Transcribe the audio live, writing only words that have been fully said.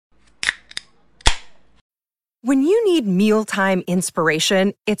When you need mealtime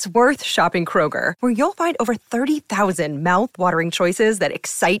inspiration, it's worth shopping Kroger, where you'll find over 30,000 mouth-watering choices that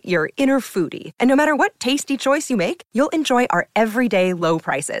excite your inner foodie. And no matter what tasty choice you make, you'll enjoy our everyday low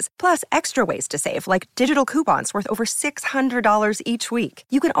prices, plus extra ways to save, like digital coupons worth over $600 each week.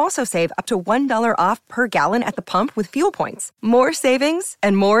 You can also save up to $1 off per gallon at the pump with fuel points. More savings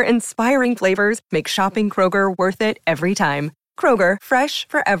and more inspiring flavors make shopping Kroger worth it every time. Kroger, fresh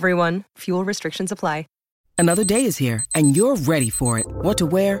for everyone. Fuel restrictions apply. Another day is here, and you're ready for it. What to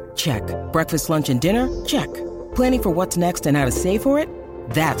wear? Check. Breakfast, lunch, and dinner? Check. Planning for what's next and how to save for it?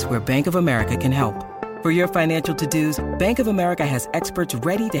 That's where Bank of America can help. For your financial to-dos, Bank of America has experts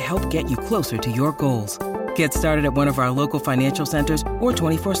ready to help get you closer to your goals. Get started at one of our local financial centers or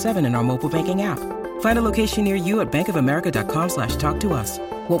 24/7 in our mobile banking app. Find a location near you at bankofamerica.com/talktous.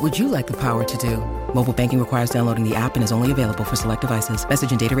 What would you like the power to do? Mobile banking requires downloading the app and is only available for select devices.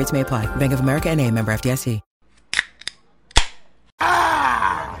 Message and data rates may apply. Bank of America N.A., member FDIC.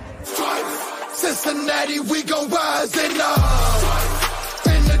 Cincinnati, we gon' rise and in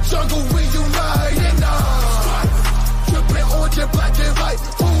the jungle, we unite and tripping orange and black and white.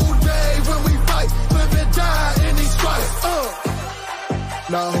 All day when we fight, live and die in these stripes.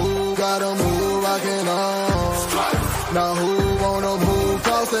 Now who gotta move rockin' on? Now who wanna move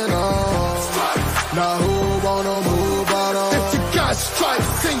tossing on? Now who wanna move out on? If you got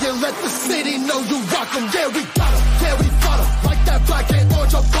stripes, then you let the city know you rock 'em. Yeah, we got 'em. Yeah, we fought 'em. Like that black and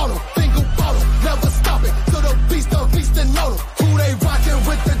orange up on 'em. Finger bottle, never stop it. To the beast and know 'em. Who they rockin'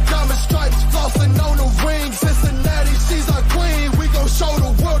 with the diamond stripes, flossing on the ring. Cincinnati, she's our queen. We gon' show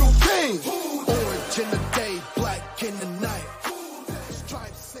the world who king. Orange in the day, black in the night.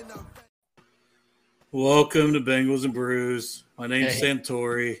 Stripes in our... Welcome to Bengals and Brews. My name's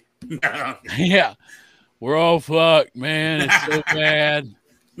Santori. Yeah, we're all fucked, man. It's so bad.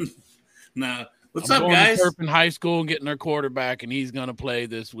 No. What's I'm up, going guys? to Turpin High School and getting their quarterback, and he's going to play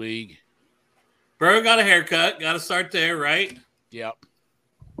this week. Bro got a haircut. Got to start there, right? Yep.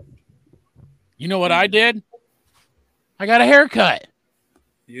 You know what I did? I got a haircut.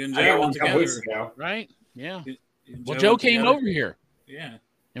 You and Joe went together. Weeks ago. Right? Yeah. You and Well, Joe came together. over here. Yeah.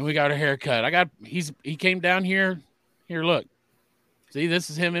 And we got a haircut. He came down here. Here, look. See, this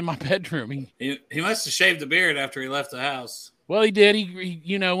is him in my bedroom. He must have shaved the beard after he left the house. Well, he did. He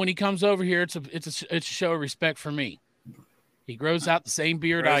you know, when he comes over here, it's a show of respect for me. He grows out the same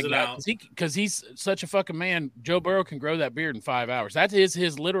beard I got because he's such a fucking man. Joe Burrow can grow that beard in 5 hours. That is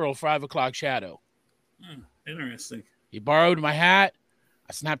his literal 5 o'clock shadow. Interesting. He borrowed my hat.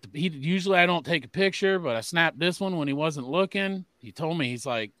 I snapped. Usually I don't take a picture, but I snapped this one when he wasn't looking. He told me, he's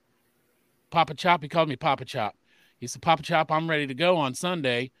like, Papa Chop. He called me Papa Chop. He said, Papa Chop, I'm ready to go on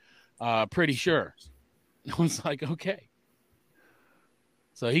Sunday. Pretty sure. I was like, okay.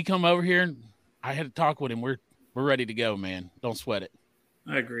 So he come over here and I had to talk with him. We're ready to go, man. Don't sweat it.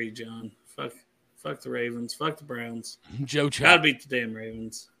 I agree, John. Fuck the Ravens. Fuck the Browns. Joe Chop. Gotta beat the damn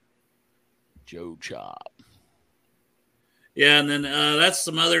Ravens. Joe Chop. Yeah, and then that's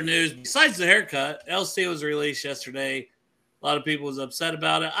some other news. Besides the haircut, LC was released yesterday. A lot of people was upset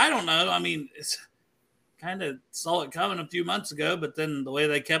about it. I don't know. I mean, it's kind of saw it coming a few months ago, but then the way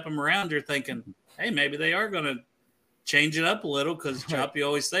they kept him around, you're thinking, hey, maybe they are going to change it up a little because, Chop, you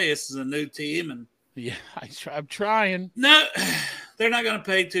always say this is a new team. And yeah, I'm trying. No, they're not going to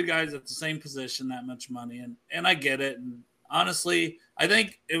pay two guys at the same position that much money, and I get it. And honestly, I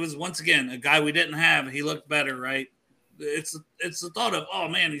think it was, once again, a guy we didn't have. He looked better, right? It's the thought of, oh,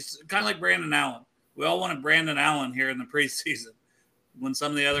 man, he's kind of like Brandon Allen. We all wanted Brandon Allen here in the preseason when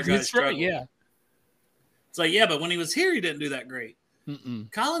some of the other guys struggled. Right, yeah. It's like, yeah, but when he was here, he didn't do that great.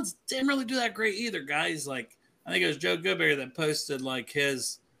 Collins didn't really do that great either, guys. Like, I think it was Joe Goodberry that posted, like,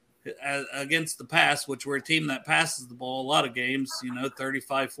 his against the pass, which we're a team that passes the ball a lot of games,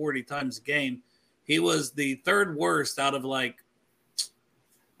 35, 40 times a game. He was the third worst out of, like,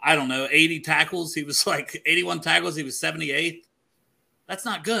 I don't know, 80 tackles. He was like 81 tackles. He was 78th. That's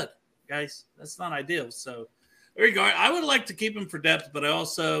not good, guys. That's not ideal. So there you go. I would like to keep him for depth, but I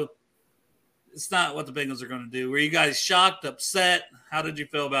also, it's not what the Bengals are going to do. Were you guys shocked, upset? How did you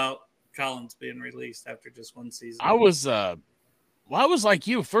feel about Collins being released after just one season? I was like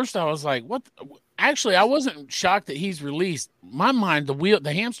you. First, I was like, what? Actually, I wasn't shocked that he's released. My mind,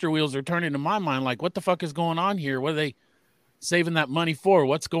 the hamster wheels are turning in my mind. Like, what the fuck is going on here? What are they saving that money for?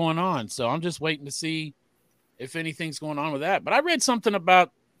 What's going on? So I'm just waiting to see if anything's going on with that. But I read something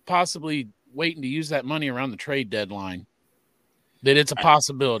about possibly waiting to use that money around the trade deadline, that it's a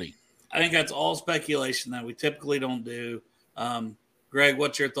possibility. I think that's all speculation that we typically don't do. Greg,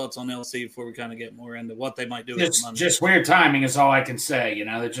 what's your thoughts on LC before we kind of get more into what they might do with the money? Just weird timing is all I can say.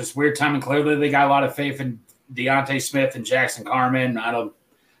 It's just weird timing. Clearly, they got a lot of faith in Deontay Smith and Jackson Carman. I don't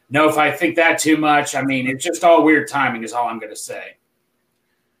know if I think that too much. I mean, it's just all weird timing is all I'm going to say.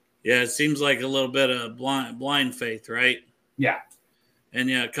 Yeah, it seems like a little bit of blind faith, right? Yeah. And,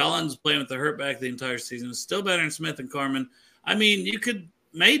 yeah, Collins playing with the hurt back the entire season. Still better than Smith and Carman. I mean, you could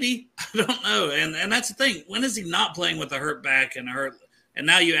maybe. I don't know. And that's the thing. When is he not playing with a hurt back and a hurt – and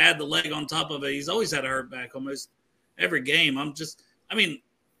now you add the leg on top of it. He's always had a hurt back almost every game. I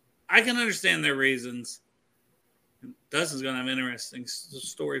can understand their reasons. Dustin's going to have an interesting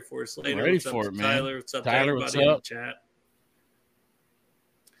story for us later. Ready for it, man. Tyler? What's up, Tyler? everybody What's in the up? chat?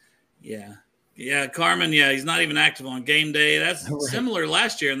 Yeah, Carmen, he's not even active on game day. That's Right. similar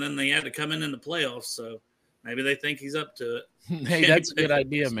last year, and then they had to come in the playoffs, so maybe they think he's up to it. Hey, that's a good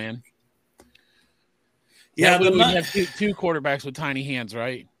idea, man. Yeah, we have two quarterbacks with tiny hands,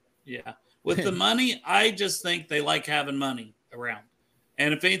 right? Yeah. With the money, I just think they like having money around.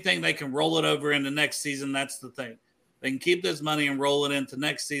 And if anything, they can roll it over into next season. That's the thing. They can keep this money and roll it into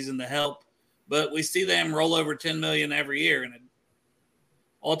next season to help. But we see them roll over $10 million every year, and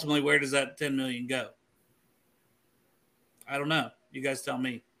ultimately, where does that $10 million go? I don't know. You guys tell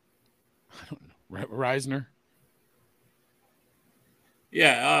me. I don't know. Reisner?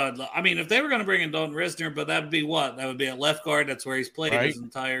 Yeah, if they were going to bring in Dalton Risner, but that would be what? That would be a left guard. That's where he's played his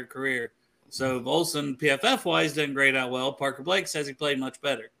entire career. So Volson, PFF-wise, didn't grade out well. Parker Blake says he played much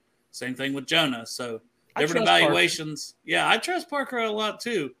better. Same thing with Jonah. So different evaluations. Parker. Yeah, I trust Parker a lot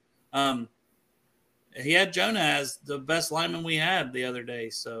too. He had Jonah as the best lineman we had the other day.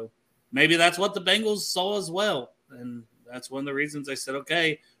 So maybe that's what the Bengals saw as well. And that's one of the reasons they said,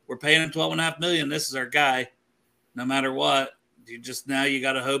 okay, we're paying him $12.5 million. This is our guy. No matter what, you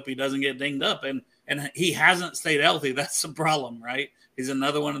got to hope he doesn't get dinged up. And he hasn't stayed healthy. That's the problem, right? He's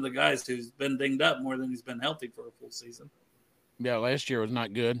another one of the guys who's been dinged up more than he's been healthy for a full season. Yeah, last year was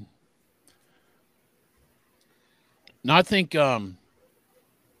not good. No, I think I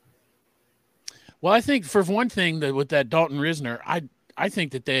think for one thing that with that Dalton Risner, I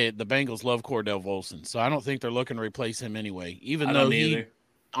think that the Bengals love Cordell Volson, so I don't think they're looking to replace him anyway, even though he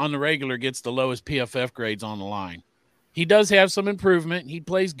on the regular gets the lowest PFF grades on the line. He does have some improvement. He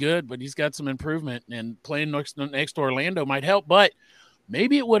plays good, but he's got some improvement, and playing next to Orlando might help, but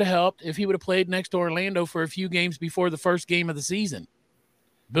maybe it would have helped if he would have played next to Orlando for a few games before the first game of the season.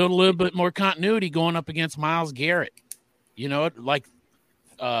 Build a little bit more continuity going up against Myles Garrett. You know,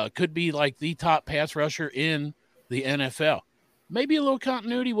 could be like the top pass rusher in the NFL. Maybe a little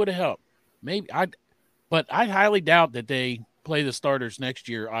continuity would have helped. But I highly doubt that they play the starters next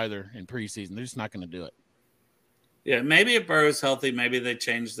year either in preseason. They're just not going to do it. Yeah, maybe if Burrow's healthy, maybe they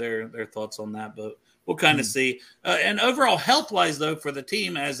change their thoughts on that, but we'll kind of see. And overall, health-wise, though, for the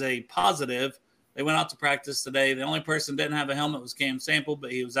team as a positive, they went out to practice today. The only person didn't have a helmet was Cam Sample,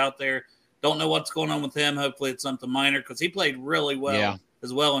 but he was out there. Don't know what's going on with him. Hopefully it's something minor because he played really well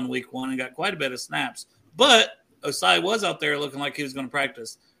as well in week one and got quite a bit of snaps. But Osai was out there looking like he was going to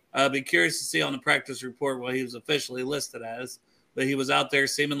practice. I'll be curious to see on the practice report what he was officially listed as. But he was out there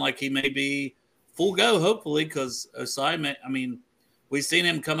seeming like he may be full go, hopefully, because Osai, we've seen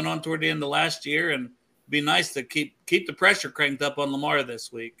him coming on toward the end of last year, and it'd be nice to keep the pressure cranked up on Lamar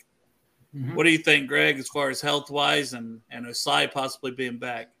this week. Mm-hmm. What do you think, Greg, as far as health-wise and Osai possibly being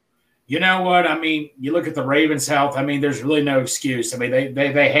back? You know what? You look at the Ravens' health. There's really no excuse.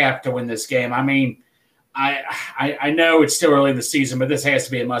 They have to win this game. I know it's still early in the season, but this has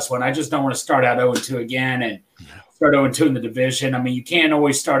to be a must-win. I just don't want to start out 0-2 again and start 0-2 in the division. You can't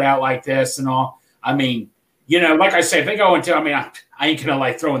always start out like this and all. Like I say, if they go into, I ain't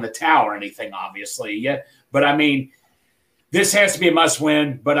going to throw in the towel or anything, obviously. Yeah. But this has to be a must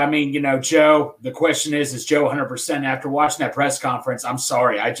win. But Joe, the question is Joe 100% after watching that press conference? I'm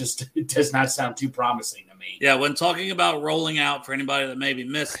sorry. It does not sound too promising to me. Yeah. When talking about rolling out for anybody that maybe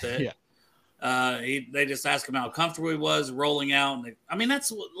missed it, they just asked him how comfortable he was rolling out. And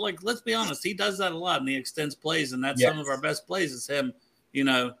that's let's be honest. He does that a lot and he extends plays. And that's some of our best plays is him,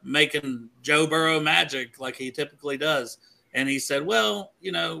 making Joe Burrow magic like he typically does. And he said, well,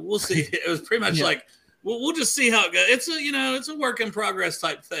 we'll see. It was pretty much like, we'll just see how it goes. It's a work in progress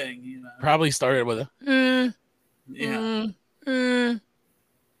type thing, Probably started with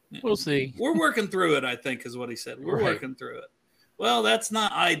we'll see. We're working through it, I think is what he said. We're working through it. Well, that's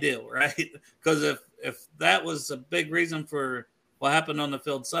not ideal, right? Because if that was a big reason for what happened on the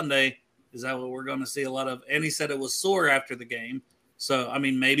field Sunday, is that what we're going to see a lot of? And he said it was sore after the game. So,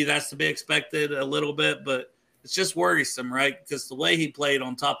 maybe that's to be expected a little bit, but it's just worrisome, right? Because the way he played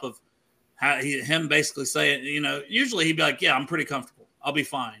on top of him basically saying, usually he'd be like, yeah, I'm pretty comfortable. I'll be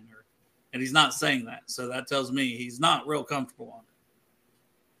fine. And he's not saying that. So that tells me he's not real comfortable on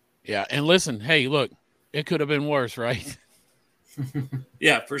it. Yeah. And listen, hey, look, It could have been worse, right?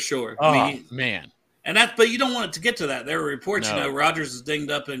 Yeah, for sure. Oh, I mean, man. but you don't want it to get to that. There were reports, No. Rodgers is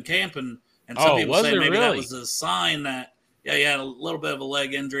dinged up in camp, and some people was say it maybe really? that was a sign that, he had a little bit of a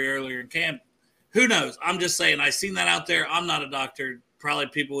leg injury earlier in camp. Who knows? I'm just saying, I seen that out there. I'm not a doctor. Probably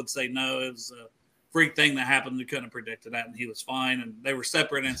people would say no, it was a freak thing that happened. We couldn't have predicted that, and he was fine, and they were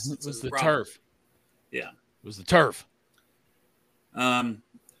separate instances. It was the probably. turf. Yeah. It was the turf. But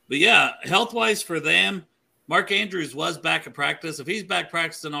yeah, health-wise for them, Mark Andrews was back at practice. If he's back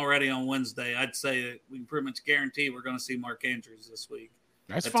practicing already on Wednesday, I'd say that we can pretty much guarantee we're going to see Mark Andrews this week.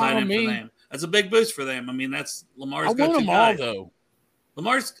 That's fine with me. That's a big boost for them. I mean, that's Lamar's I want them all, though.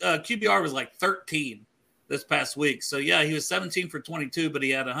 Lamar's QBR was like 13 this past week. So, yeah, he was 17 for 22, but he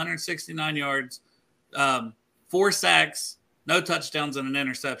had 169 yards, 4 sacks, no touchdowns, and an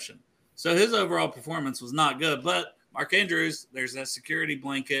interception. So his overall performance was not good. But Mark Andrews, there's that security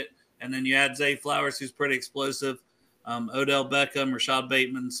blanket. And then you add Zay Flowers, who's pretty explosive, Odell Beckham, Rashad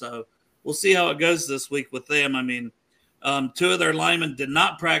Bateman. So we'll see how it goes this week with them. I mean, 2 of their linemen did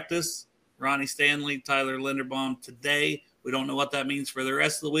not practice, Ronnie Stanley, Tyler Linderbaum, today. We don't know what that means for the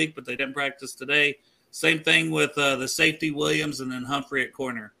rest of the week, but they didn't practice today. Same thing with the safety Williams and then Humphrey at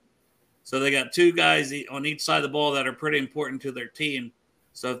corner. So they got 2 guys on each side of the ball that are pretty important to their team.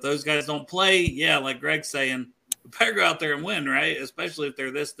 So if those guys don't play, yeah, like Greg's saying, we better go out there and win, right? Especially if they're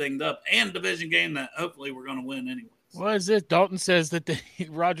this dinged up, and division game that hopefully we're going to win anyway. What is it? Dalton says that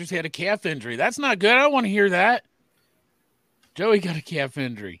Rodgers had a calf injury. That's not good. I don't want to hear that. Joey got a calf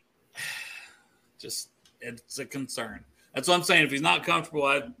injury. It's a concern. That's what I'm saying. If he's not comfortable,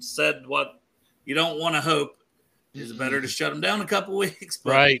 I said what you don't want to hope is better to shut him down a couple weeks.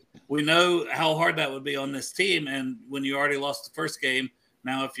 But right. We know how hard that would be on this team. And when you already lost the first game,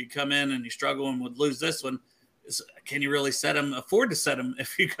 now if you come in and you struggle and would lose this one, can you really afford to set him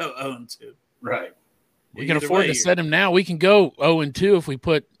if you go 0-2? Right. We can afford to set him now. We can go 0-2 if we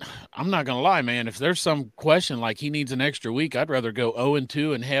put – I'm not going to lie, man. If there's some question like he needs an extra week, I'd rather go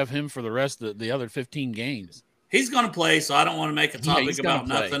 0-2 and have him for the rest of the other 15 games. He's going to play, so I don't want to make a topic about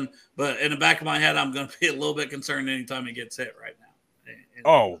nothing. But in the back of my head, I'm going to be a little bit concerned anytime he gets hit right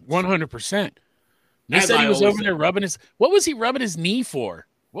now. 100%. They said he was over there rubbing his – what was he rubbing his knee for?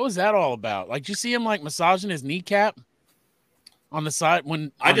 What was that all about? Like, did you see him, like, massaging his kneecap on the side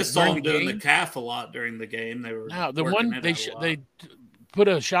when I just saw him doing the calf a lot during the game. They were the one they put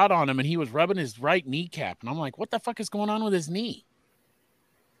a shot on him and he was rubbing his right kneecap, and I'm like, what the fuck is going on with his knee?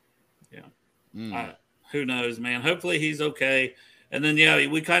 Yeah, who knows, man? Hopefully he's okay. And then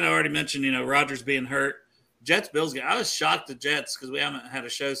we kind of already mentioned Rodgers being hurt. Jets-Bills game. I was shocked the Jets because we haven't had a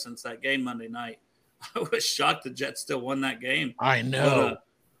show since that game Monday night. I was shocked the Jets still won that game. I know. But,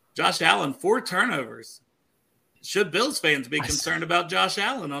 Josh Allen, 4 turnovers. Should Bills fans be concerned about Josh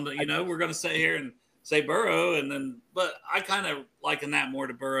Allen? We're going to sit here and say Burrow, but I kind of liken that more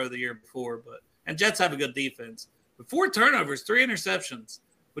to Burrow the year before. And Jets have a good defense. But 4 turnovers, 3 interceptions.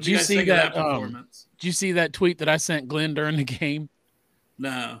 What do you guys think of that performance? Did you see that tweet that I sent Glenn during the game?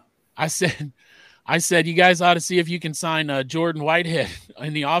 No. I said you guys ought to see if you can sign Jordan Whitehead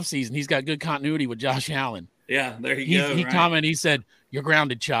in the offseason. He's got good continuity with Josh Allen. Yeah, there you go. He commented, he said, "You're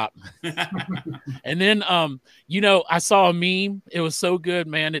grounded, Chop." And then, I saw a meme. It was so good,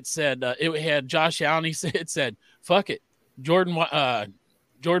 man. It said, it had Josh Allen. It said, "Fuck it. Jordan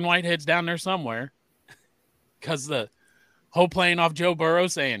Whitehead's down there somewhere." Because the whole playing off Joe Burrow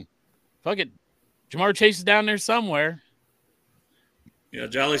saying, "Fuck it. Jamar Chase is down there somewhere." Yeah,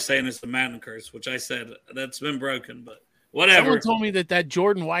 Jolly's saying it's the Madden curse, which I said that's been broken, but whatever. Someone told me that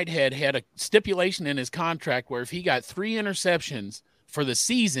Jordan Whitehead had a stipulation in his contract where if he got 3 interceptions for the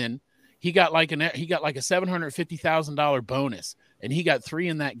season, he got like a $750,000 bonus, and he got 3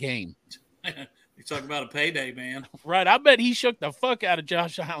 in that game. You talk about a payday, man. Right. I bet he shook the fuck out of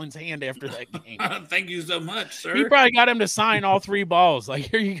Josh Allen's hand after that game. Thank you so much, sir. He probably got him to sign all 3 balls.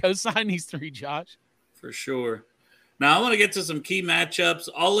 Like, here you go, sign these 3, Josh. For sure. Now, I want to get to some key matchups.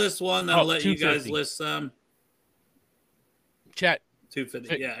 I'll list one, then I'll let you guys list some. Chat.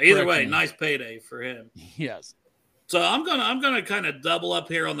 250. Yeah. Either way, nice payday for him. Yes. So I'm gonna kind of double up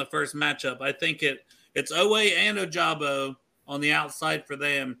here on the first matchup. I think it's Owe and Ojabo on the outside for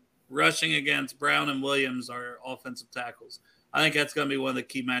them, rushing against Brown and Williams, our offensive tackles. I think that's going to be one of the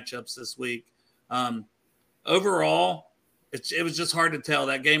key matchups this week. Overall, it was just hard to tell.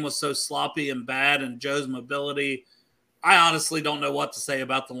 That game was so sloppy and bad, and Joe's mobility. I honestly don't know what to say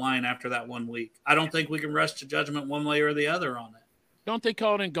about the line after that 1 week. I don't think we can rush to judgment one way or the other on it. Don't they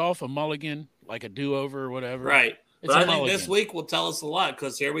call it in golf a mulligan, like a do-over or whatever? Right. But I think this week will tell us a lot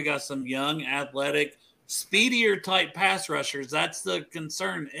because here we got some young, athletic, speedier type pass rushers. That's the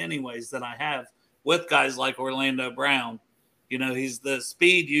concern anyways that I have with guys like Orlando Brown. You know, the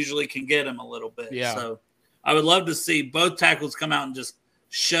speed usually can get him a little bit. Yeah. So I would love to see both tackles come out and just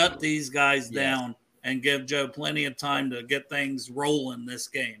shut these guys down and give Joe plenty of time to get things rolling this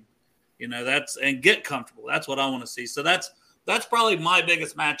game. You know, and get comfortable. That's what I want to see. So that's probably my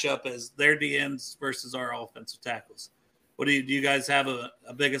biggest matchup is their DNs versus our offensive tackles. What do you guys have a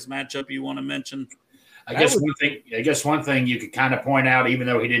biggest matchup you want to mention? I guess one thing you could kind of point out, even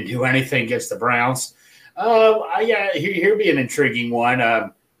though he didn't do anything against the Browns, here'd be an intriguing one.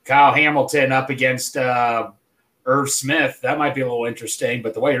 Kyle Hamilton up against Irv Smith. That might be a little interesting.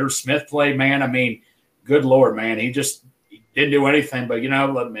 But the way Irv Smith played, man, I mean, good Lord, man, he didn't do anything. But, you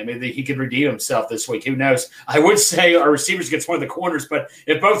know, maybe he could redeem himself this week. Who knows? I would say our receivers gets one of the corners, but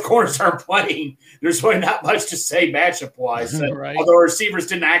if both corners aren't playing, there's really not much to say matchup-wise. Right. Although our receivers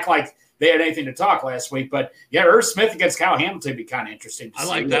didn't act like they had anything to talk last week. But, yeah, Irv Smith against Kyle Hamilton would be kind of interesting. I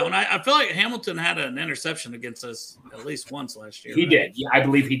like that one. I feel like Hamilton had an interception against us at least once last year. He did. Yeah, I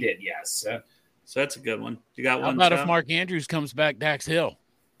believe he did, yes. So that's a good one. You got one? How about if Mark Andrews comes back, Dax Hill?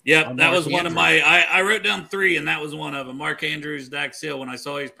 Yep, that was one of my – I wrote down 3, and that was one of them. Mark Andrews, Dax Hill. When I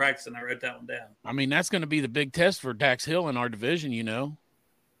saw he was practicing, I wrote that one down. I mean, that's going to be the big test for Dax Hill in our division, you know.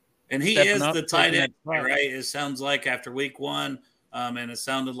 And he is the tight end, right? It sounds like after week 1, and it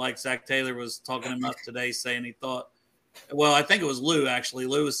sounded like Zach Taylor was talking him up today saying he thought – well, I think it was Lou, actually.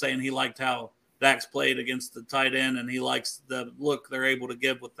 Lou was saying he liked how Dax played against the tight end, and he likes the look they're able to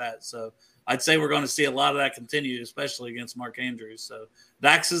give with that. So I'd say we're going to see a lot of that continue, especially against Mark Andrews. So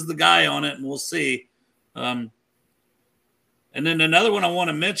Dax is the guy on it, and we'll see. And then another one I want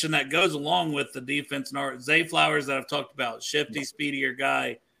to mention that goes along with the defense, and Zay Flowers that I've talked about, shifty, speedier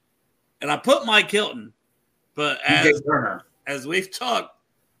guy. And I put Mike Hilton, but as we've talked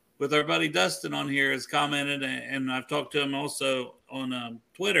with our buddy Dustin on here has commented, and I've talked to him also on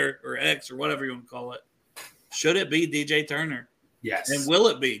Twitter or X or whatever you want to call it, should it be DJ Turner? Yes. And will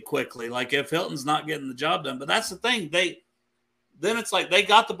it be quickly? Like if Hilton's not getting the job done. But that's the thing. Then it's like they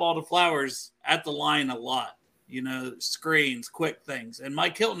got the ball to Flowers at the line a lot. You know, screens, quick things. And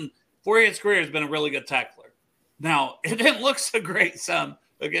Mike Hilton, for his career, has been a really good tackler. Now, it didn't look so great some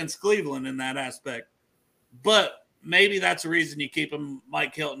against Cleveland in that aspect. But maybe that's the reason you keep him,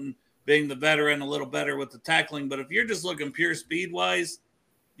 Mike Hilton, being the veteran, a little better with the tackling. But if you're just looking pure speed-wise,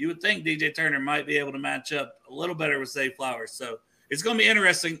 you would think DJ Turner might be able to match up a little better with Zay Flowers. So it's going to be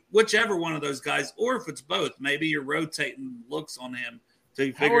interesting, whichever one of those guys, or if it's both. Maybe you're rotating looks on him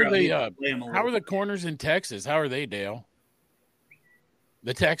to figure out how to play him a little. How are the corners in Texas? How are they, Dale?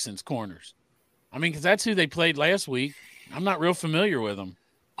 The Texans corners. I mean, because that's who they played last week. I'm not real familiar with them.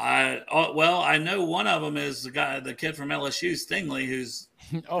 I know one of them is the kid from LSU, Stingley, who's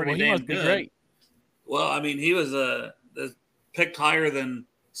pretty damn good. Be great. Well, I mean, he was picked higher than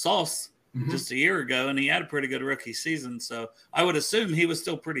Sauce just a year ago, and he had a pretty good rookie season. So I would assume he was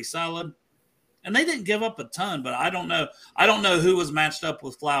still pretty solid. And they didn't give up a ton, but I don't know. I don't know who was matched up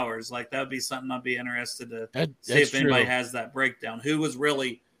with Flowers. Like that would be something I'd be interested to see if anybody has that breakdown. Who was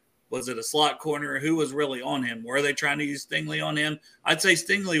really? Was it a slot corner? Who was really on him? Were they trying to use Stingley on him? I'd say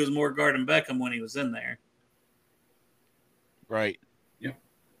Stingley was more guarding Beckham when he was in there. Right. Yeah.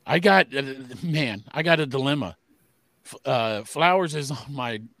 I got a dilemma. Flowers is on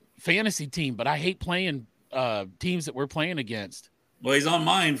my fantasy team, but I hate playing teams that we're playing against. Well, he's on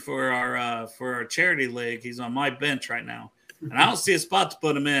mine for our charity league. He's on my bench right now, and I don't see a spot to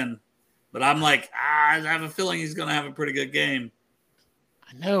put him in. But I'm like, I have a feeling he's going to have a pretty good game.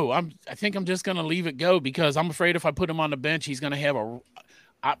 I know. I think I'm just going to leave it go because I'm afraid if I put him on the bench, he's going to have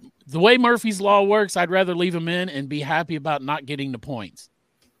the way Murphy's Law works, I'd rather leave him in and be happy about not getting the points.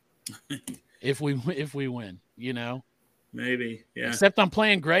 if we win, you know. Maybe, yeah. Except I'm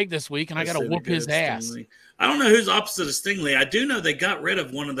playing Greg this week, and I got to whoop his ass. Stingley. I don't know who's opposite of Stingley. I do know they got rid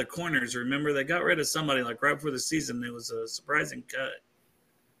of one of the corners. Remember, they got rid of somebody like right before the season. It was a surprising cut.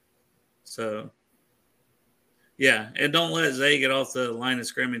 So, yeah, and don't let Zay get off the line of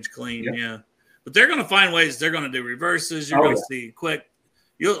scrimmage clean. Yeah. But they're going to find ways. They're going to do reverses. You're going to see quick.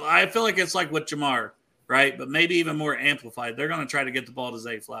 I feel like it's like with Jamar, right? But maybe even more amplified. They're going to try to get the ball to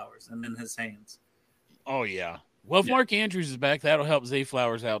Zay Flowers and in his hands. Oh, yeah. Well, if Mark Andrews is back, that'll help Zay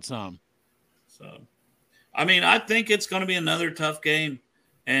Flowers out some. So, I mean, I think it's going to be another tough game.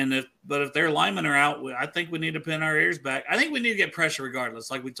 But if their linemen are out, I think we need to pin our ears back. I think we need to get pressure regardless,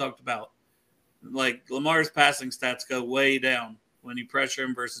 like we talked about. Like Lamar's passing stats go way down when you pressure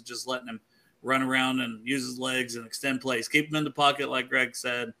him versus just letting him run around and use his legs and extend plays. Keep him in the pocket, like Greg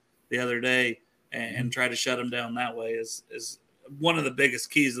said the other day, and try to shut him down that way is one of the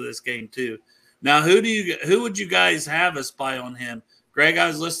biggest keys of this game too. Now, who would you guys have a spy on him? Greg, I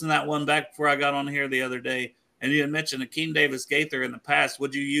was listening to that one back before I got on here the other day, and you had mentioned Akeem Davis-Gaither in the past.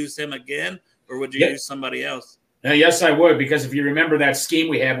 Would you use him again, or would you use somebody else? Yes, I would, because if you remember that scheme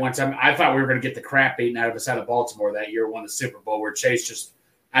we had one time, I thought we were going to get the crap beaten out of us out of Baltimore that year, won the Super Bowl, where Chase just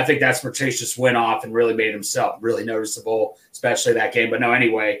 – I think that's where Chase just went off and really made himself really noticeable, especially that game. But no,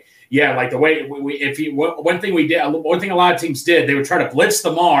 anyway, yeah, like the way one thing a lot of teams did, they would try to blitz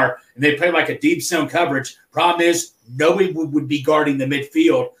Lamar, and they play like a deep zone coverage. Problem is, nobody would be guarding the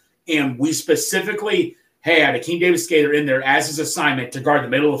midfield, and we specifically had Akeem Davis-Gaither in there as his assignment to guard the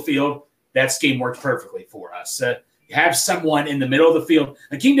middle of the field. That scheme worked perfectly for us. Have someone in the middle of the field.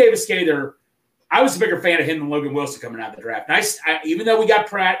 Akeem Davis-Gaither, I was a bigger fan of him than Logan Wilson coming out of the draft. And even though we got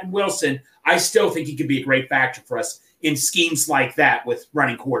Pratt and Wilson, I still think he could be a great factor for us in schemes like that with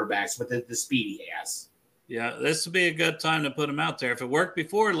running quarterbacks, with the speed he has. Yeah, this would be a good time to put him out there. If it worked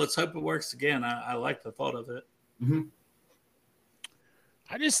before, let's hope it works again. I like the thought of it. Mm-hmm.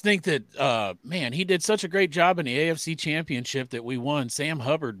 I just think that, man, he did such a great job in the AFC Championship that we won. Sam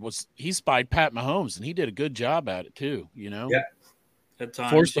Hubbard he spied Pat Mahomes, and he did a good job at it too, you know? Yeah. At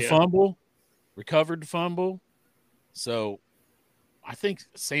times, forced the fumble, recovered the fumble. So I think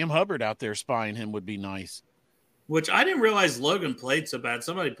Sam Hubbard out there spying him would be nice. Which I didn't realize Logan played so bad.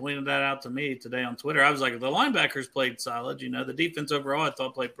 Somebody pointed that out to me today on Twitter. I was like, the linebackers played solid. You know, the defense overall I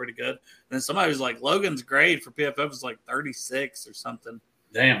thought played pretty good. And then somebody was like, Logan's grade for PFF was like 36 or something.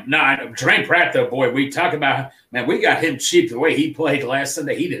 Damn. No, Jermaine Pratt, though, boy, we talk about, man, we got him cheap the way he played last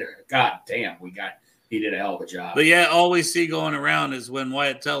Sunday. He did a hell of a job. But yeah, all we see going around is when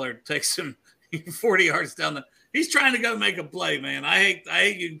Wyatt Teller takes him 40 yards down he's trying to go make a play, man. I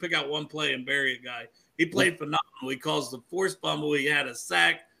hate you can pick out one play and bury a guy. He played phenomenal. He calls the forced fumble. He had a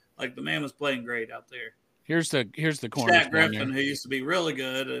sack. Like, the man was playing great out there. Here's the corner. Shaq Griffin, who used to be really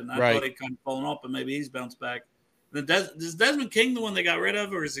good, and I thought he kind of fallen off, but maybe he's bounced back. Is Desmond King the one they got rid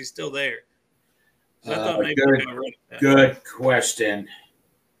of, or is he still there? I thought maybe they got rid of that. Good question.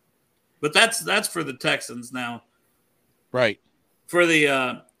 But that's for the Texans now. Right. For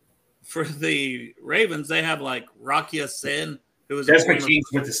the Ravens, they have like Rakia Sin, who was Desmond King's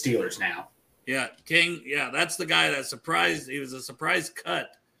with the Steelers now. Yeah, King. Yeah, that's the guy that surprised. He was a surprise cut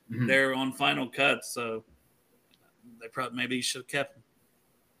there on Final Cut, so they maybe should have kept him.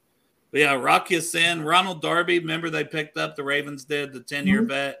 But yeah, Rakia Sin, Ronald Darby. Remember they picked up, the Ravens did, the 10-year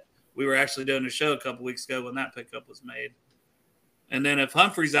vet. We were actually doing a show a couple weeks ago when that pickup was made. And then if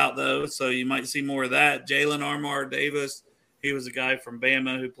Humphrey's out, though, so you might see more of that. Jalen Armour Davis, he was a guy from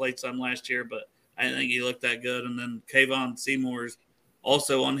Bama who played some last year, but I didn't think he looked that good. And then Kayvon Seymour's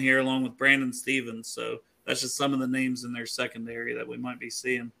also on here along with Brandon Stevens. So that's just some of the names in their secondary that we might be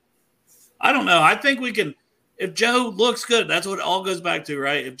seeing. I don't know. I think we can – if Joe looks good, that's what it all goes back to,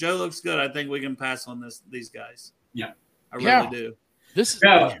 right? If Joe looks good, I think we can pass on these guys. Yeah. I really do. This is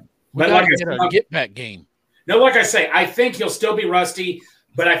but like a get-back game. No, like I say, I think he'll still be rusty,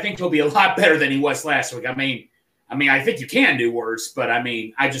 but I think he'll be a lot better than he was last week. I mean, I think you can do worse, but I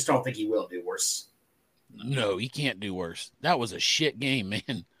just don't think he will do worse. No, he can't do worse. That was a shit game,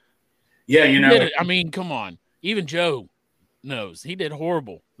 man. Yeah, you know. I mean, come on. Even Joe knows. He did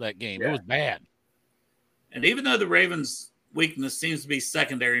horrible that game. Yeah. It was bad. And even though the Ravens' weakness seems to be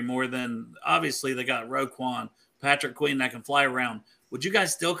secondary more than – obviously they got Roquan, Patrick Queen that can fly around. Would you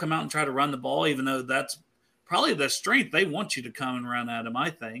guys still come out and try to run the ball, even though that's probably the strength? They want you to come and run at him,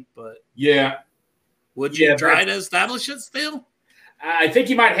 I think. But yeah. Would you try to establish it still? I think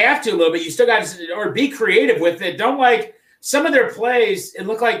you might have to a little bit. You still got to – or be creative with it. Don't like some of their plays. It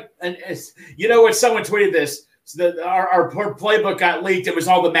looked like – you know what? Someone tweeted this. So our playbook got leaked. It was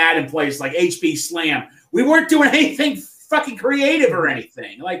all the Madden plays like HB Slam. We weren't doing anything fucking creative or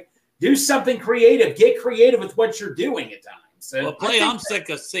anything. Like, do something creative. Get creative with what you're doing at times. So the play I'm sick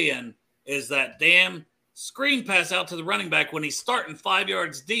of seeing is that damn screen pass out to the running back when he's starting 5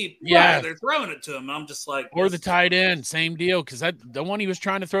 yards deep. Yeah. They're throwing it to him. I'm just like. Or the tight end, same deal. Because the one he was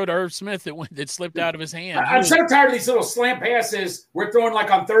trying to throw to Irv Smith that slipped out of his hand. I'm so tired of these little slant passes we're throwing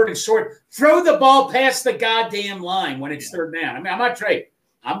like on third and short. Throw the ball past the goddamn line when it's third down. I mean, I'm not trade.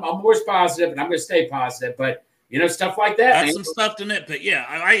 I'm always positive, and I'm going to stay positive. But, you know, stuff like that. That's some stuff to nitpick. Yeah,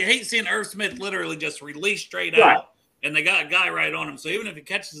 I hate seeing Irv Smith literally just release straight out, and they got a guy right on him. So even if he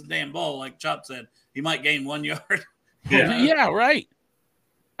catches the damn ball, like Chop said, he might gain 1 yard. Yeah, right.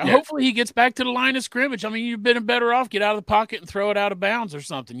 Yeah. Hopefully he gets back to the line of scrimmage. I mean, you've been better off get out of the pocket and throw it out of bounds or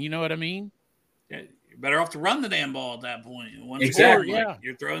something. You know what I mean? Yeah, you're better off to run the damn ball at that point. Exactly.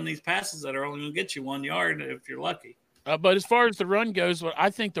 You're throwing these passes that are only going to get you 1 yard if you're lucky. But as far as the run goes, I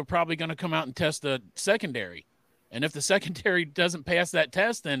think they're probably going to come out and test the secondary. And if the secondary doesn't pass that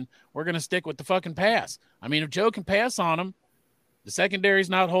test, then we're going to stick with the fucking pass. I mean, if Joe can pass on them, The secondary's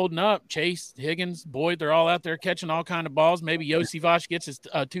not holding up. Chase, Higgins, Boyd, they're all out there catching all kind of balls. Maybe Yosivach gets his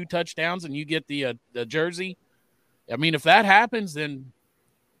 2 touchdowns and you get the jersey. I mean, if that happens, then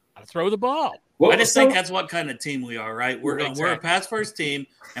I throw the ball. Well, I just think that's what kind of team we are, right? We're a pass-first team,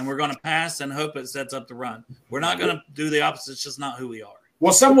 and we're going to pass and hope it sets up the run. We're not going to do the opposite. It's just not who we are.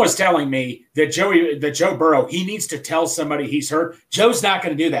 Well, someone was telling me that Joe Burrow, he needs to tell somebody he's hurt. Joe's not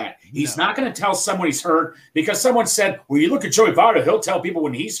going to do that. He's not going to tell someone he's hurt because someone said, well, you look at Joey Votto, he'll tell people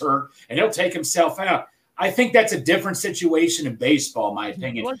when he's hurt, and he'll take himself out. I think that's a different situation in baseball, in my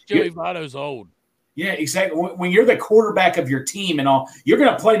opinion. Plus, Joey Votto's old. Yeah, exactly. When you're the quarterback of your team and all, you're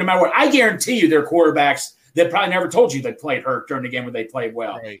going to play no matter what. I guarantee you there are quarterbacks that probably never told you they played hurt during the game when they played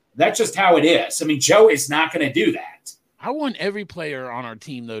well. Right. That's just how it is. I mean, Joe is not going to do that. I want every player on our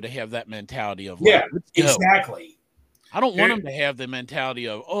team, though, to have that mentality of, exactly. I don't want them to have the mentality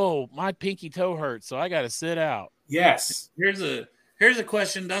of, oh, my pinky toe hurts, so I got to sit out. Yes. Here's a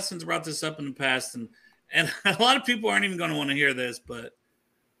question. Dustin's brought this up in the past, and a lot of people aren't even going to want to hear this, but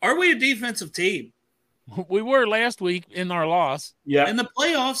are we a defensive team? We were last week in our loss. Yeah. In the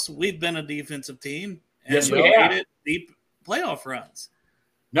playoffs, we've been a defensive team. And yes, we have. made it deep playoff runs.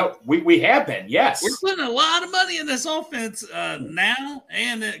 No, we have been, yes. We're putting a lot of money in this offense now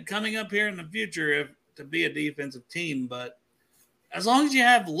and coming up here in the future to be a defensive team. But as long as you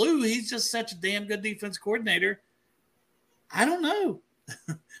have Lou, he's just such a damn good defense coordinator. I don't know.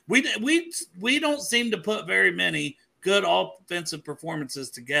 we don't seem to put very many good offensive performances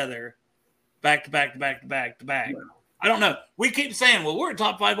together back to back to back to back to back. I don't know. We keep saying, well, we're a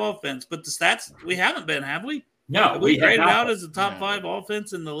top 5 offense, but the stats, we haven't been, have we? No, have we graded out as a top 5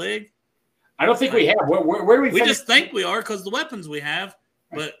 offense in the league? I don't think we have. Where do we? We just think we are because the weapons we have,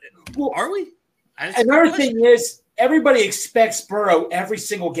 but are we? Another thing is, everybody expects Burrow every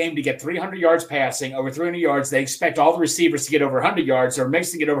single game to get 300 yards passing, over 300 yards. They expect all the receivers to get over 100 yards or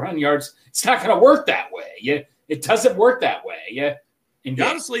Mixon to get over 100 yards. It's not going to work that way. It doesn't work that way.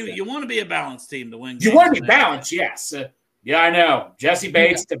 Honestly, you want to be a balanced team to win games. You want to be balanced, yes. Yeah, I know. Jesse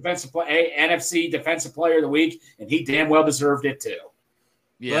Bates, NFC Defensive Player of the Week, and he damn well deserved it too.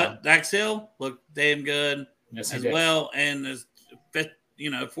 Yeah, but Dax Hill looked damn good as well, and there's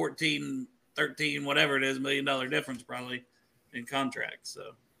 14, 13, whatever it is, $1 million difference probably in contracts.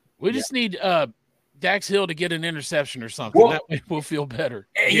 So we just need Dax Hill to get an interception or something. That way we'll feel better.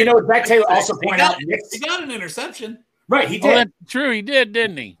 Zach Taylor also pointed out he got an interception. Right, he did. Oh, that's true, he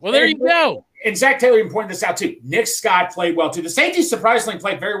didn't he? Well, there you go. And Zach Taylor even pointed this out too. Nick Scott played well too. The safety surprisingly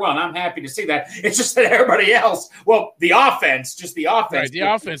played very well, and I'm happy to see that. It's just that everybody else, the offense. Right, the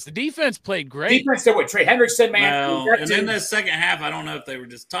offense. The defense played great. Defense did what? Trey Hendrickson, man. Well, and in the second half, I don't know if they were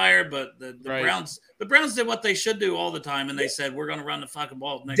just tired, but the Browns did what they should do all the time, and they said, we're going to run the fucking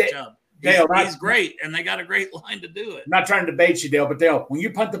ball with Nick Chubb. He's great, and they got a great line to do it. I'm not trying to debate you, Dale, but Dale, when you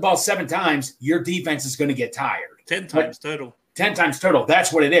punt the ball 7 times, your defense is going to get tired. 10 times total. 10 times total.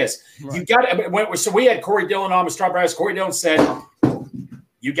 That's what it is. Right. You got. So we had Corey Dillon on with Strawberries. Corey Dillon said,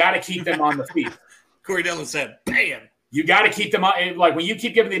 "You got to keep them on the field." Corey Dillon said, "Bam." You got to keep them on. Like when you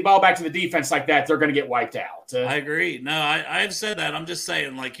keep giving the ball back to the defense like that, they're going to get wiped out. I agree. No, I've said that. I'm just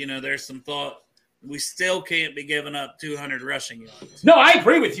saying, there's some thought. We still can't be giving up 200 rushing yards. No, I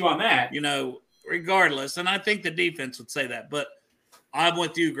agree with you on that. Regardless, and I think the defense would say that, but. I'm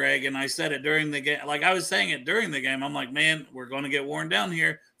with you, Greg, and I said it during the game. Like I was saying it during the game. I'm like, man, we're going to get worn down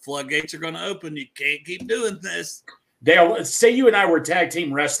here. Floodgates are going to open. You can't keep doing this. Dale, say you and I were tag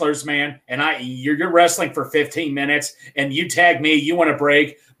team wrestlers, man, and you're wrestling for 15 minutes, and you tag me. You want to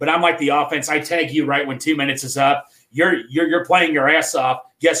break, but I'm like the offense. I tag you right when 2 minutes is up. You're playing your ass off.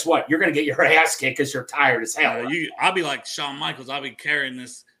 Guess what? You're going to get your ass kicked because you're tired as hell. I'll be like Shawn Michaels. I'll be carrying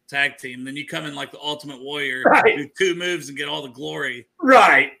this tag team. Then you come in like the Ultimate Warrior, do 2 moves and get all the glory.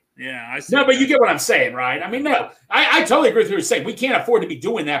 Right. Yeah. I see. No, but you get what I'm saying, right? I mean, no, I totally agree with what you're saying. We can't afford to be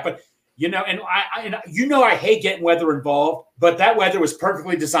doing that, but I hate getting weather involved, but that weather was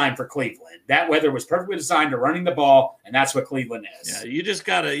perfectly designed for Cleveland. That weather was perfectly designed to running the ball, and that's what Cleveland is. Yeah, you just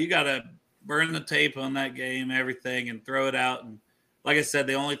gotta burn the tape on that game, everything, and throw it out. And like I said,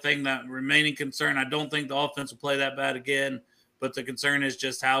 the only thing that remaining concern, I don't think the offense will play that bad again. But the concern is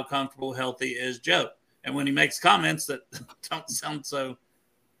just how comfortable, healthy is Joe. And when he makes comments that don't sound so,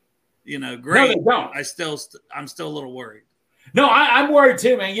 great, no, they don't. I'm still a little worried. No, I'm worried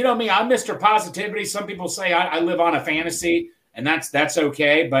too, man. You know me, I'm Mr. Positivity. Some people say I live on a fantasy, and that's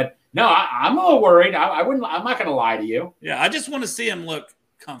okay. But no, I'm a little worried. I'm not going to lie to you. Yeah, I just want to see him look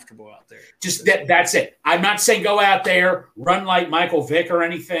comfortable out there. Just that's it. I'm not saying go out there, run like Michael Vick or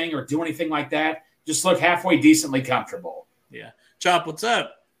anything, or do anything like that. Just look halfway decently comfortable. Yeah. Chop, what's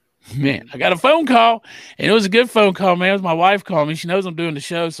up? Man, I got a phone call, and it was a good phone call, man. It was my wife calling me. She knows I'm doing the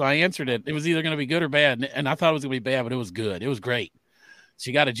show, so I answered it. It was either going to be good or bad, and I thought it was going to be bad, but it was good. It was great.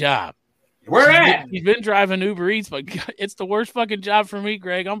 She got a job. She's been driving Uber Eats, but it's the worst fucking job for me,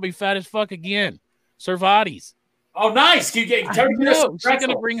 Greg. I'm going to be fat as fuck again. Cervati's. Oh, nice. She's going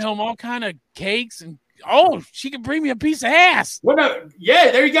to bring home all kind of cakes and she can bring me a piece of ass. Well, no, yeah,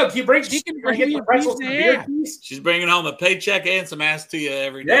 there you go. She can bring me a piece of ass. She's bringing home a paycheck and some ass to you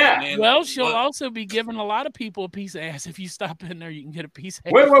every day. Yeah. Man. Well, she'll also be giving a lot of people a piece of ass. If you stop in there, you can get a piece of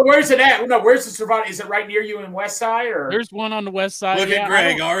ass. Where's it at? No, where's the Cervati? Is it right near you in West Side? Or there's one on the West Side. Look at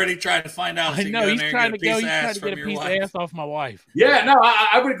Greg already trying to find out. I know he's trying to go. He's trying to get a piece of ass off my wife. Yeah, no,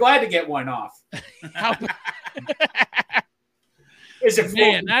 I would be glad to get one off. Is it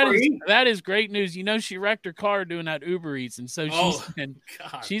man? That is great news. You know, she wrecked her car doing that Uber Eats, and so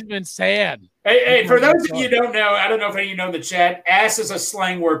she's been sad. Hey, for those of you who don't know, I don't know if any of you know in the chat, ass is a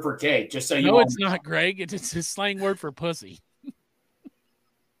slang word for cake. Just so you know. No, it's not, Greg. It's a slang word for pussy.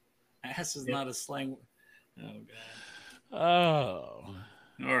 Ass is not a slang. Oh God. Oh.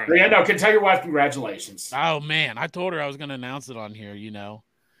 All right. Yeah, no. Can tell your wife congratulations. Oh man, I told her I was going to announce it on here. You know.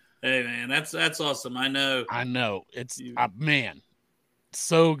 Hey man, that's awesome. I know. It's man.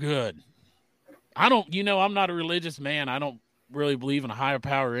 So good. I'm not a religious man. I don't really believe in a higher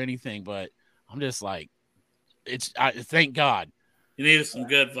power or anything, but I'm just like, thank God. You needed some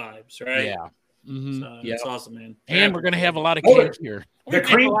good vibes, right? Yeah. Mm-hmm. So, that's awesome, man. And we're going to have a lot of cake here. The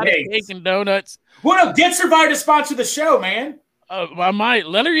cream cake and donuts. Well, no, get Survivor to sponsor the show, man. I might.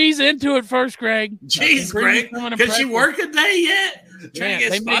 Let her ease into it first, Greg. Jeez, Greg. Can she work a day yet?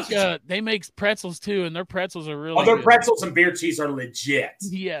 Yeah, they make pretzels too, and their pretzels are really their good. Pretzels and beer cheese are legit.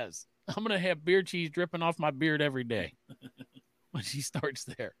 Yes. I'm going to have beer cheese dripping off my beard every day when she starts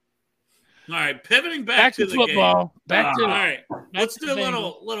there. All right, pivoting back to the football. Game. All right, let's do a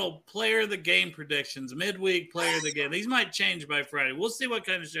little player of the game predictions, midweek player of the game. These might change by Friday. We'll see what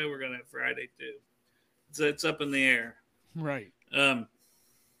kind of show we're going to have Friday too. So it's up in the air. Right. I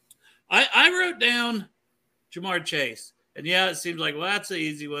wrote down Jamar Chase. And yeah, it seems like, well, that's an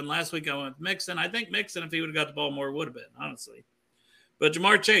easy one. Last week I went with Mixon. I think Mixon, if he would have got the ball more, would have been, honestly. But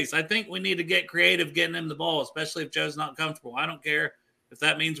Jamar Chase, I think we need to get creative getting him the ball, especially if Joe's not comfortable. I don't care if